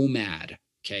 or OMAD.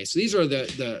 Okay. So these are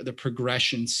the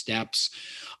progression steps.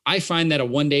 I find that a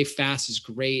 1-day fast is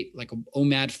great, like an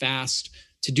OMAD fast,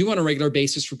 to do on a regular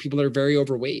basis for people that are very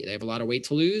overweight. They have a lot of weight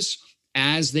to lose.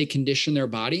 As they condition their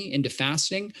body into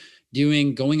fasting,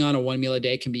 going on a 1 meal a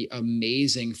day can be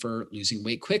amazing for losing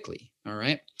weight quickly. All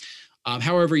right.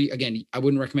 However, again, I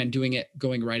wouldn't recommend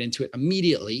going right into it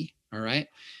immediately. All right.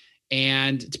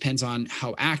 And it depends on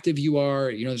how active you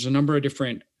are. There's a number of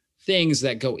different things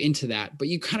that go into that, but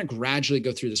you kind of gradually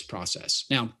go through this process.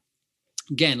 Now,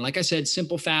 again, like I said,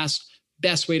 simple fast,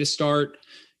 best way to start,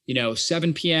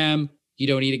 7 p.m. You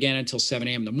don't eat again until 7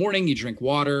 a.m. in the morning. You drink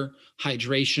water,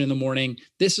 hydration in the morning.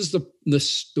 This is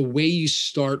the way you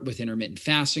start with intermittent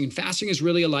fasting. And fasting is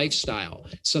really a lifestyle,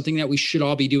 something that we should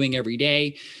all be doing every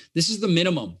day. This is the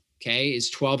minimum, okay, is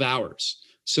 12 hours.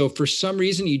 So if for some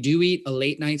reason you do eat a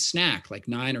late night snack, like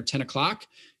 9 or 10 o'clock,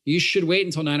 you should wait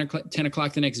until 9 or 10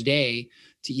 o'clock the next day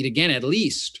to eat again, at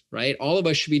least, right? All of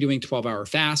us should be doing 12-hour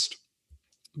fast.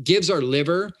 Gives our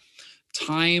liver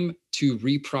time to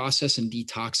reprocess and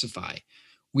detoxify.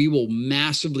 We will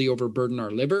massively overburden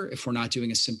our liver if we're not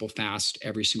doing a simple fast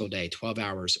every single day, 12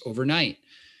 hours overnight.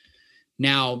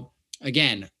 Now,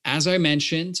 again, as I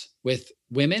mentioned with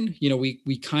women,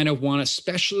 we kind of want,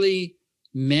 especially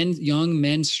young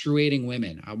menstruating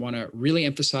women, I want to really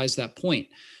emphasize that point.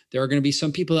 There are going to be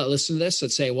some people that listen to this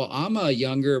that say, well, I'm a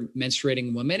younger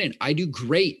menstruating woman and I do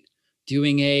great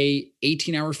doing a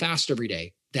 18-hour fast every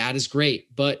day. That is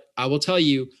great. But I will tell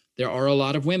you, there are a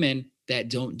lot of women that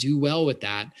don't do well with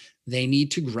that. They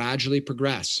need to gradually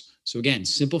progress. So again,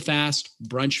 simple fast,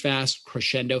 brunch fast,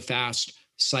 crescendo fast,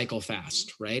 cycle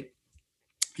fast, right?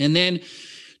 And then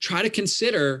try to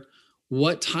consider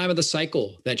what time of the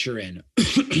cycle that you're in.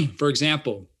 For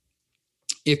example,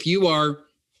 if you are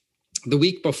the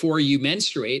week before you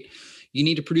menstruate, you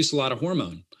need to produce a lot of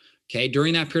hormone. Okay.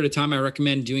 During that period of time, I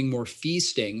recommend doing more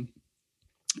feasting.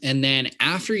 And then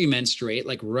after you menstruate,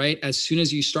 like right as soon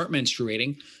as you start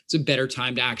menstruating, it's a better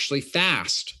time to actually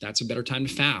fast. That's a better time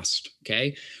to fast.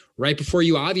 Okay. Right before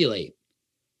you ovulate.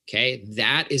 Okay.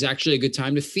 That is actually a good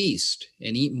time to feast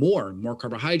and eat more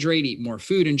carbohydrate, eat more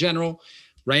food in general.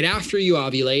 Right after you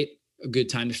ovulate, a good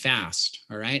time to fast.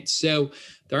 All right. So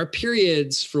there are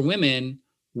periods for women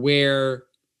where,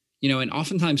 and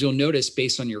oftentimes you'll notice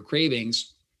based on your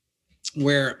cravings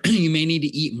where you may need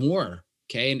to eat more.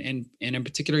 Okay. And in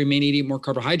particular, you may need to eat more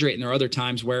carbohydrate. And there are other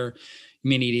times where you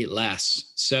may need to eat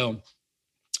less. So,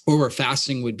 or where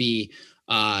fasting would be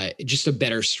just a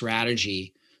better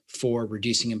strategy for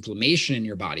reducing inflammation in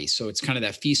your body. So it's kind of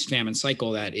that feast famine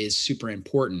cycle that is super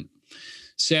important.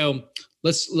 So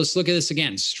let's look at this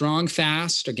again. Strong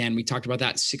fast. Again, we talked about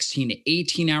that 16 to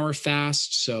 18 hour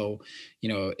fast. So,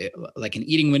 like an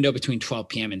eating window between 12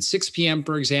 p.m. and 6 p.m.,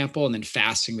 for example, and then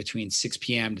fasting between 6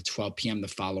 p.m. to 12 p.m. the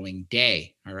following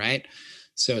day. All right.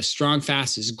 So strong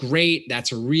fast is great.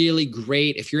 That's really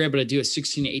great. If you're able to do a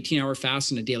 16 to 18 hour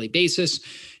fast on a daily basis,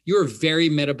 you are very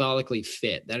metabolically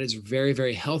fit. That is very,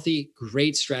 very healthy.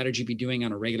 Great strategy to be doing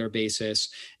on a regular basis.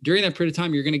 During that period of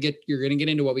time, you're going to get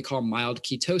into what we call mild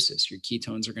ketosis. Your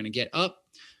ketones are going to get up,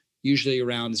 usually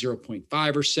around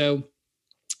 0.5 or so.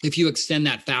 If you extend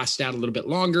that fast out a little bit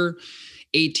longer,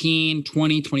 18,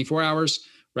 20, 24 hours,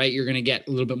 right, you're going to get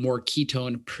a little bit more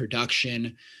ketone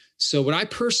production. So what I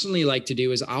personally like to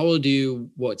do is I will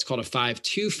do what's called a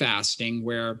 5-2 fasting,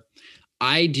 where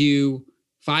I do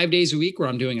 5 days a week where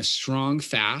I'm doing a strong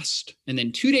fast, and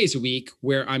then 2 days a week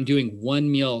where I'm doing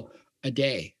one meal a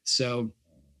day. So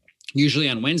usually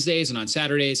on Wednesdays and on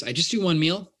Saturdays, I just do one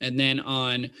meal. And then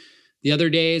on the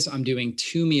other days, I'm doing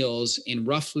 2 meals in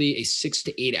roughly a 6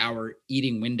 to 8 hour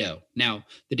eating window. Now,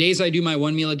 the days I do my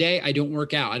one meal a day, I don't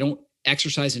work out. I don't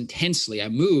exercise intensely. I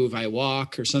move, I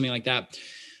walk or something like that.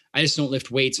 I just don't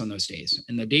lift weights on those days.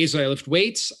 And the days that I lift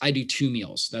weights, I do 2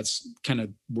 meals. That's kind of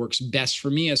works best for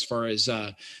me as far as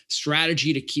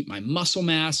strategy to keep my muscle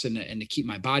mass and to keep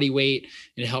my body weight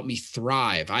and to help me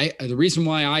thrive. The reason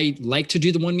why I like to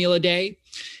do the one meal a day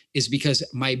is because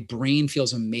my brain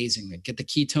feels amazing. I get the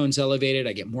ketones elevated.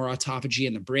 I get more autophagy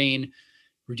in the brain,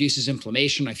 reduces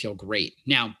inflammation. I feel great.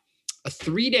 Now, a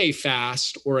 3-day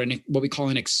fast or what we call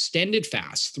an extended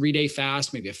fast, 3-day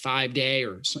fast, maybe a 5-day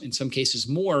or in some cases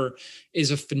more, is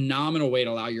a phenomenal way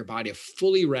to allow your body to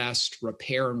fully rest,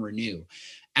 repair, and renew.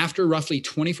 After roughly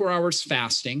 24 hours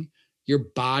fasting, your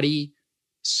body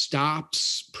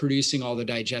stops producing all the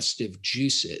digestive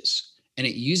juices and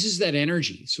it uses that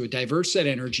energy. So it diverts that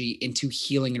energy into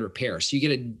healing and repair. So you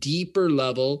get a deeper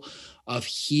level of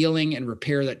healing and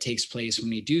repair that takes place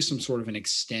when you do some sort of an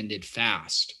extended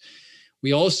fast.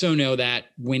 We also know that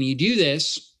when you do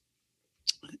this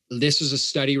is a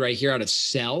study right here out of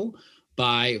Cell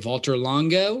by Walter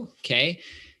Longo. Okay.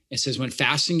 It says when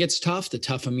fasting gets tough, the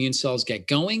tough immune cells get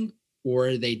going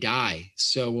or they die.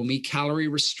 So when we calorie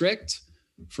restrict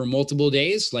for multiple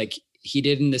days, like he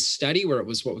did in this study where it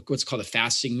was what's called a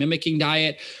fasting mimicking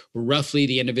diet, where roughly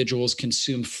the individuals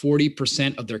consumed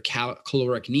 40% of their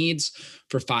caloric needs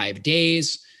for 5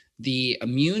 days. The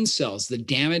immune cells, the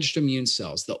damaged immune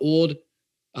cells, the old,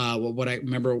 what I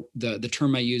remember the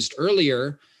term I used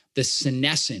earlier, the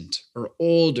senescent or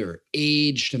older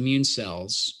aged immune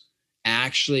cells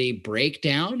actually break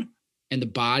down and the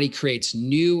body creates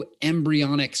new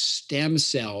embryonic stem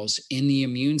cells in the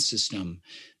immune system.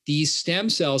 These stem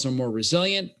cells are more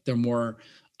resilient. They're more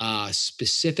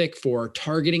specific for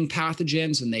targeting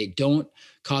pathogens and they don't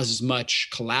cause as much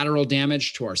collateral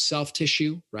damage to our self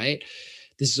tissue, right?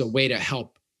 This is a way to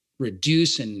help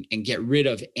reduce and get rid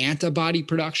of antibody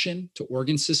production to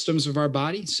organ systems of our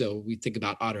body. So we think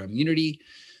about autoimmunity.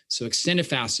 So extended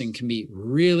fasting can be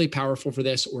really powerful for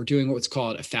this, or doing what's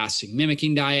called a fasting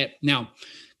mimicking diet. Now,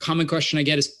 common question I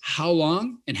get is how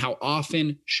long and how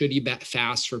often should you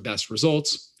fast for best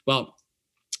results? Well,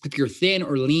 if you're thin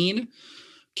or lean,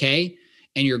 okay,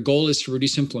 and your goal is to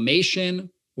reduce inflammation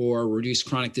or reduce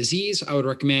chronic disease, I would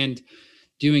recommend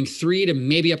doing 3 to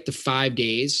maybe up to 5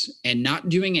 days and not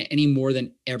doing it any more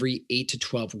than every 8 to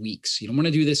 12 weeks. You don't want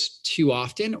to do this too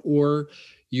often or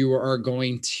you are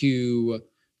going to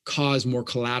cause more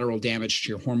collateral damage to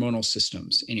your hormonal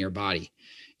systems in your body.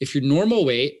 If you're normal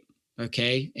weight,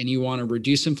 okay, and you want to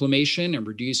reduce inflammation and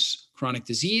reduce chronic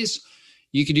disease,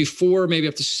 You could do 4, maybe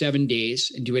up to 7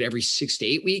 days and do it every 6 to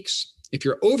 8 weeks. If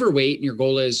you're overweight and your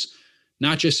goal is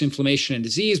not just inflammation and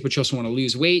disease, but you also want to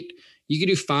lose weight, you could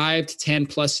do 5 to 10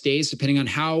 plus days, depending on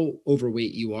how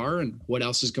overweight you are and what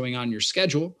else is going on in your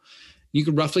schedule. You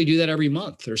could roughly do that every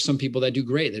month. There's some people that do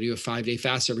great. They do a 5-day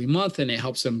fast every month, and it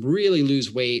helps them really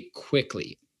lose weight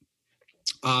quickly.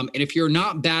 And if you're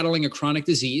not battling a chronic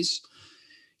disease,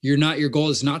 your goal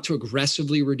is not to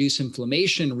aggressively reduce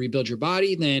inflammation and rebuild your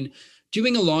body, then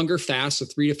doing a longer fast, a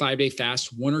 3 to 5 day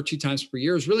fast, 1 or 2 times per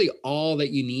year is really all that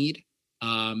you need,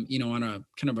 on a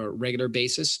kind of a regular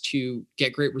basis to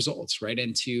get great results, right?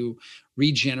 And to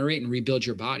regenerate and rebuild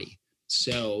your body.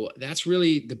 So that's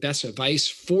really the best advice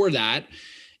for that.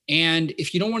 And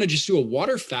if you don't want to just do a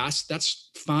water fast,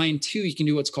 that's fine too. You can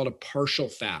do what's called a partial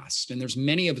fast. And there's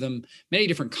many of them, many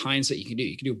different kinds that you can do.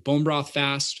 You can do a bone broth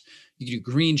fast. You can do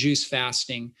green juice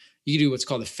fasting. You can do what's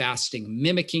called a fasting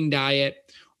mimicking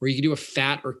diet, or you can do a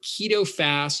fat or keto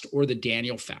fast, or the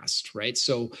Daniel fast, right?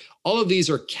 So all of these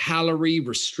are calorie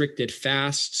restricted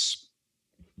fasts.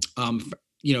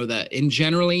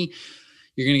 Generally,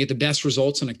 you're going to get the best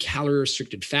results on a calorie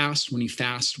restricted fast when you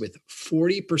fast with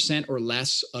 40% or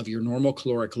less of your normal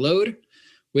caloric load,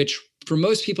 which for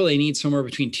most people, they need somewhere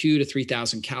between 2,000 to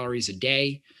 3,000 calories a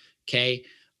day. Okay.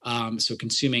 So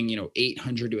consuming,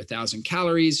 800 to 1,000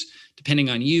 calories, depending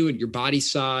on you and your body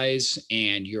size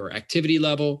and your activity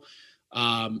level,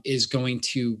 is going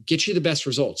to get you the best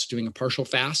results doing a partial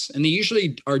fast. And they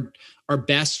usually are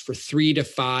best for 3 to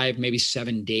 5, maybe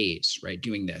 7 days, right?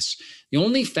 Doing this. The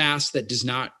only fast that does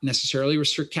not necessarily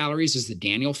restrict calories is the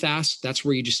Daniel fast. That's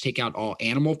where you just take out all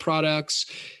animal products.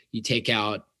 You take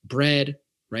out bread,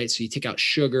 right? So you take out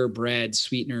sugar, bread,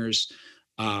 sweeteners,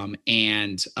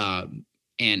 and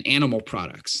animal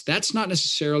products. That's not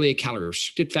necessarily a calorie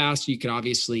restricted fast. You could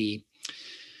obviously,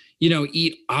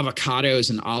 eat avocados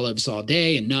and olives all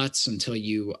day and nuts until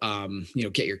you,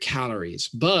 get your calories.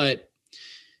 But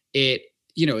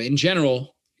in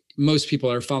general, most people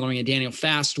that are following a Daniel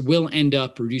fast will end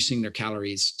up reducing their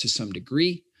calories to some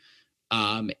degree.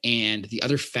 And the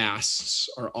other fasts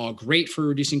are all great for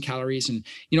reducing calories. And,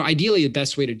 ideally the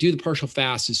best way to do the partial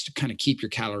fast is to kind of keep your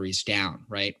calories down,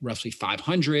 right? Roughly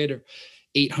 500 or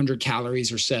 800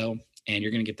 calories or so, and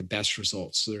you're going to get the best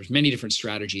results. So there's many different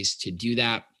strategies to do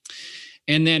that.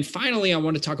 And then finally, I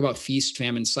want to talk about feast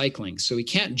famine cycling. So we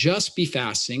can't just be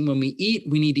fasting. When we eat,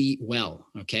 we need to eat well.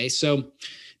 Okay. So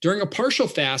during a partial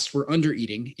fast, we're under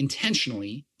eating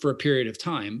intentionally for a period of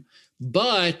time.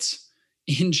 But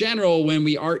in general, when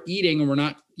we are eating and we're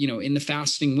not, in the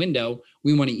fasting window,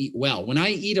 we want to eat well. When I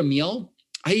eat a meal,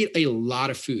 I eat a lot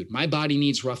of food. My body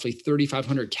needs roughly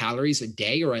 3,500 calories a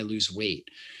day or I lose weight.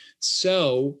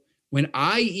 So when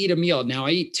I eat a meal, now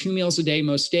I eat 2 meals a day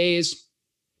most days,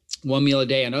 1 meal a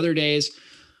day on other days.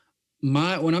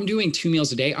 When I'm doing 2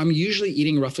 meals a day, I'm usually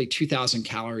eating roughly 2,000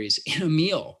 calories in a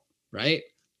meal, right?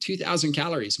 2,000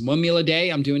 calories. 1 meal a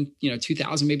day, I'm doing,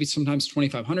 2,000, maybe sometimes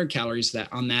 2,500 calories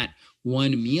on that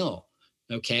one meal.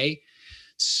 Okay.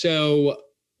 So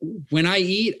when I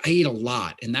eat a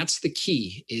lot. And that's the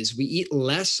key is we eat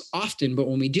less often, but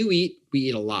when we do eat, we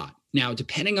eat a lot. Now,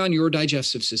 depending on your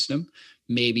digestive system,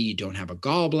 maybe you don't have a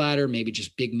gallbladder, maybe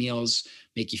just big meals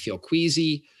make you feel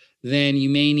queasy, then you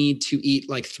may need to eat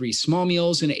like 3 small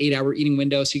meals in an 8-hour eating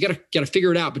window. So you got to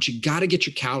figure it out, but you got to get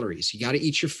your calories. You got to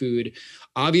eat your food.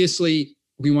 Obviously,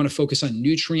 we want to focus on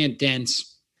nutrient dense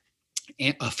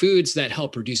foods that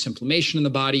help reduce inflammation in the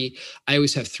body. I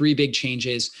always have 3 big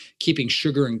changes: keeping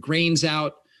sugar and grains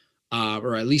out,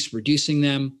 or at least reducing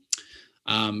them,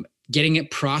 getting it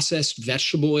processed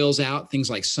vegetable oils out, things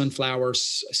like sunflower,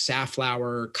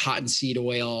 safflower, cottonseed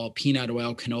oil, peanut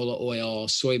oil, canola oil,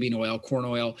 soybean oil, corn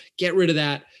oil. Get rid of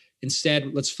that.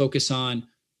 Instead, let's focus on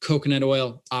coconut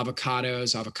oil,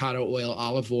 avocados, avocado oil,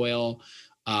 olive oil,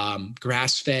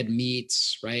 grass-fed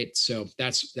meats, right? So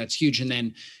that's huge. And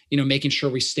then, making sure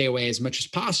we stay away as much as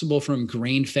possible from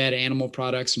grain-fed animal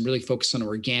products and really focus on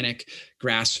organic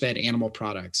grass-fed animal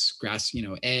products,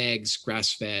 eggs,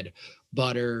 grass-fed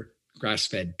butter,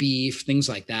 grass-fed beef, things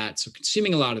like that. So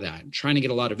consuming a lot of that, trying to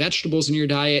get a lot of vegetables in your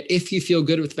diet if you feel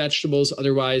good with vegetables.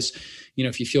 Otherwise,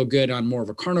 if you feel good on more of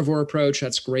a carnivore approach,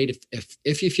 that's great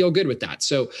if you feel good with that.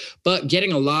 So, but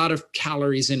getting a lot of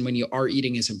calories in when you are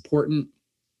eating is important.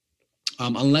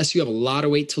 Unless you have a lot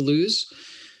of weight to lose,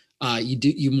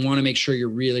 you want to make sure you're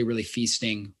really, really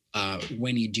feasting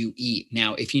when you do eat.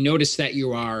 Now, if you notice that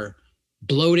you are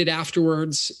bloated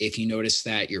afterwards, if you notice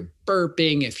that you're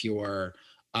burping, if you're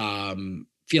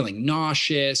feeling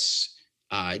nauseous,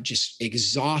 just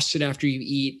exhausted after you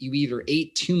eat, you either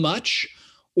ate too much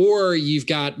or you've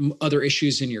got other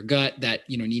issues in your gut that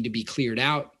need to be cleared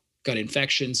out. gut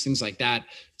infections, things like that.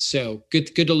 So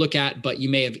good to look at, but you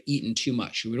may have eaten too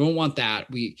much. We don't want that.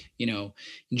 In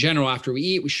general, after we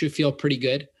eat, we should feel pretty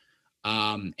good.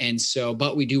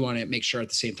 But we do want to make sure at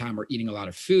the same time we're eating a lot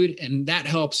of food, and that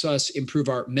helps us improve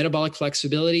our metabolic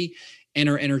flexibility and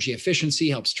our energy efficiency,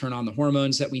 helps turn on the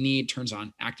hormones that we need,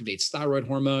 activates thyroid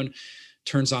hormone,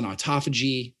 turns on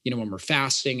autophagy, when we're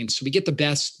fasting. And so we get the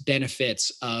best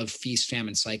benefits of feast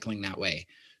famine cycling that way.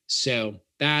 So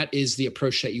that is the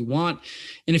approach that you want.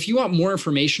 And if you want more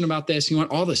information about this, you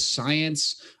want all the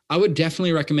science, I would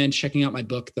definitely recommend checking out my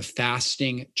book, The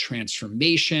Fasting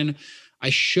Transformation. I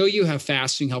show you how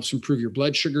fasting helps improve your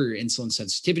blood sugar, your insulin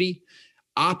sensitivity,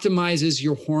 optimizes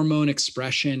your hormone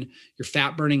expression, your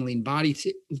fat burning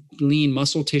lean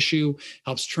muscle tissue,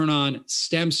 helps turn on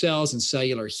stem cells and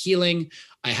cellular healing.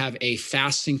 I have a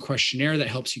fasting questionnaire that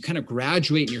helps you kind of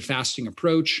graduate in your fasting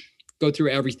approach, go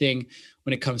through everything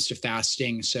when it comes to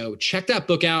fasting. So check that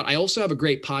book out. I also have a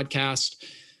great podcast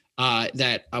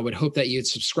that I would hope that you'd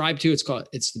subscribe to.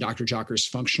 It's the Dr. Jockers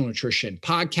Functional Nutrition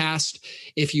Podcast.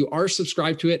 If you are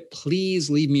subscribed to it, please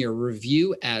leave me a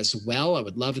review as well. I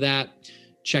would love that.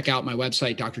 Check out my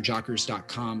website,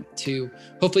 drjockers.com too.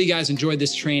 Hopefully you guys enjoyed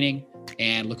this training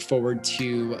and look forward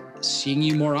to seeing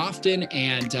you more often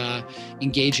and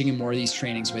engaging in more of these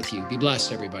trainings with you. Be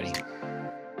blessed, everybody.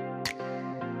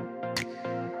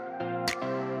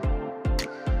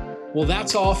 Well,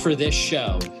 that's all for this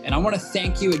show. And I want to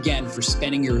thank you again for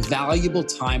spending your valuable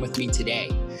time with me today.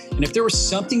 And if there was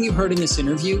something you heard in this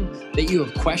interview that you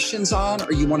have questions on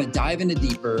or you want to dive into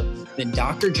deeper, then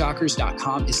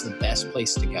drjockers.com is the best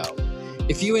place to go.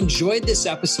 If you enjoyed this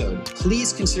episode,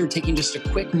 please consider taking just a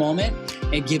quick moment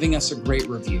and giving us a great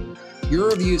review. Your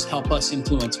reviews help us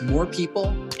influence more people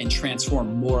and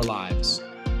transform more lives.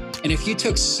 And if you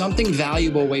took something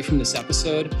valuable away from this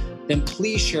episode, then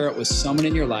please share it with someone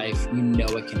in your life you know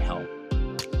it can help.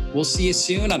 We'll see you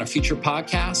soon on a future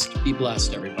podcast. Be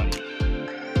blessed, everybody.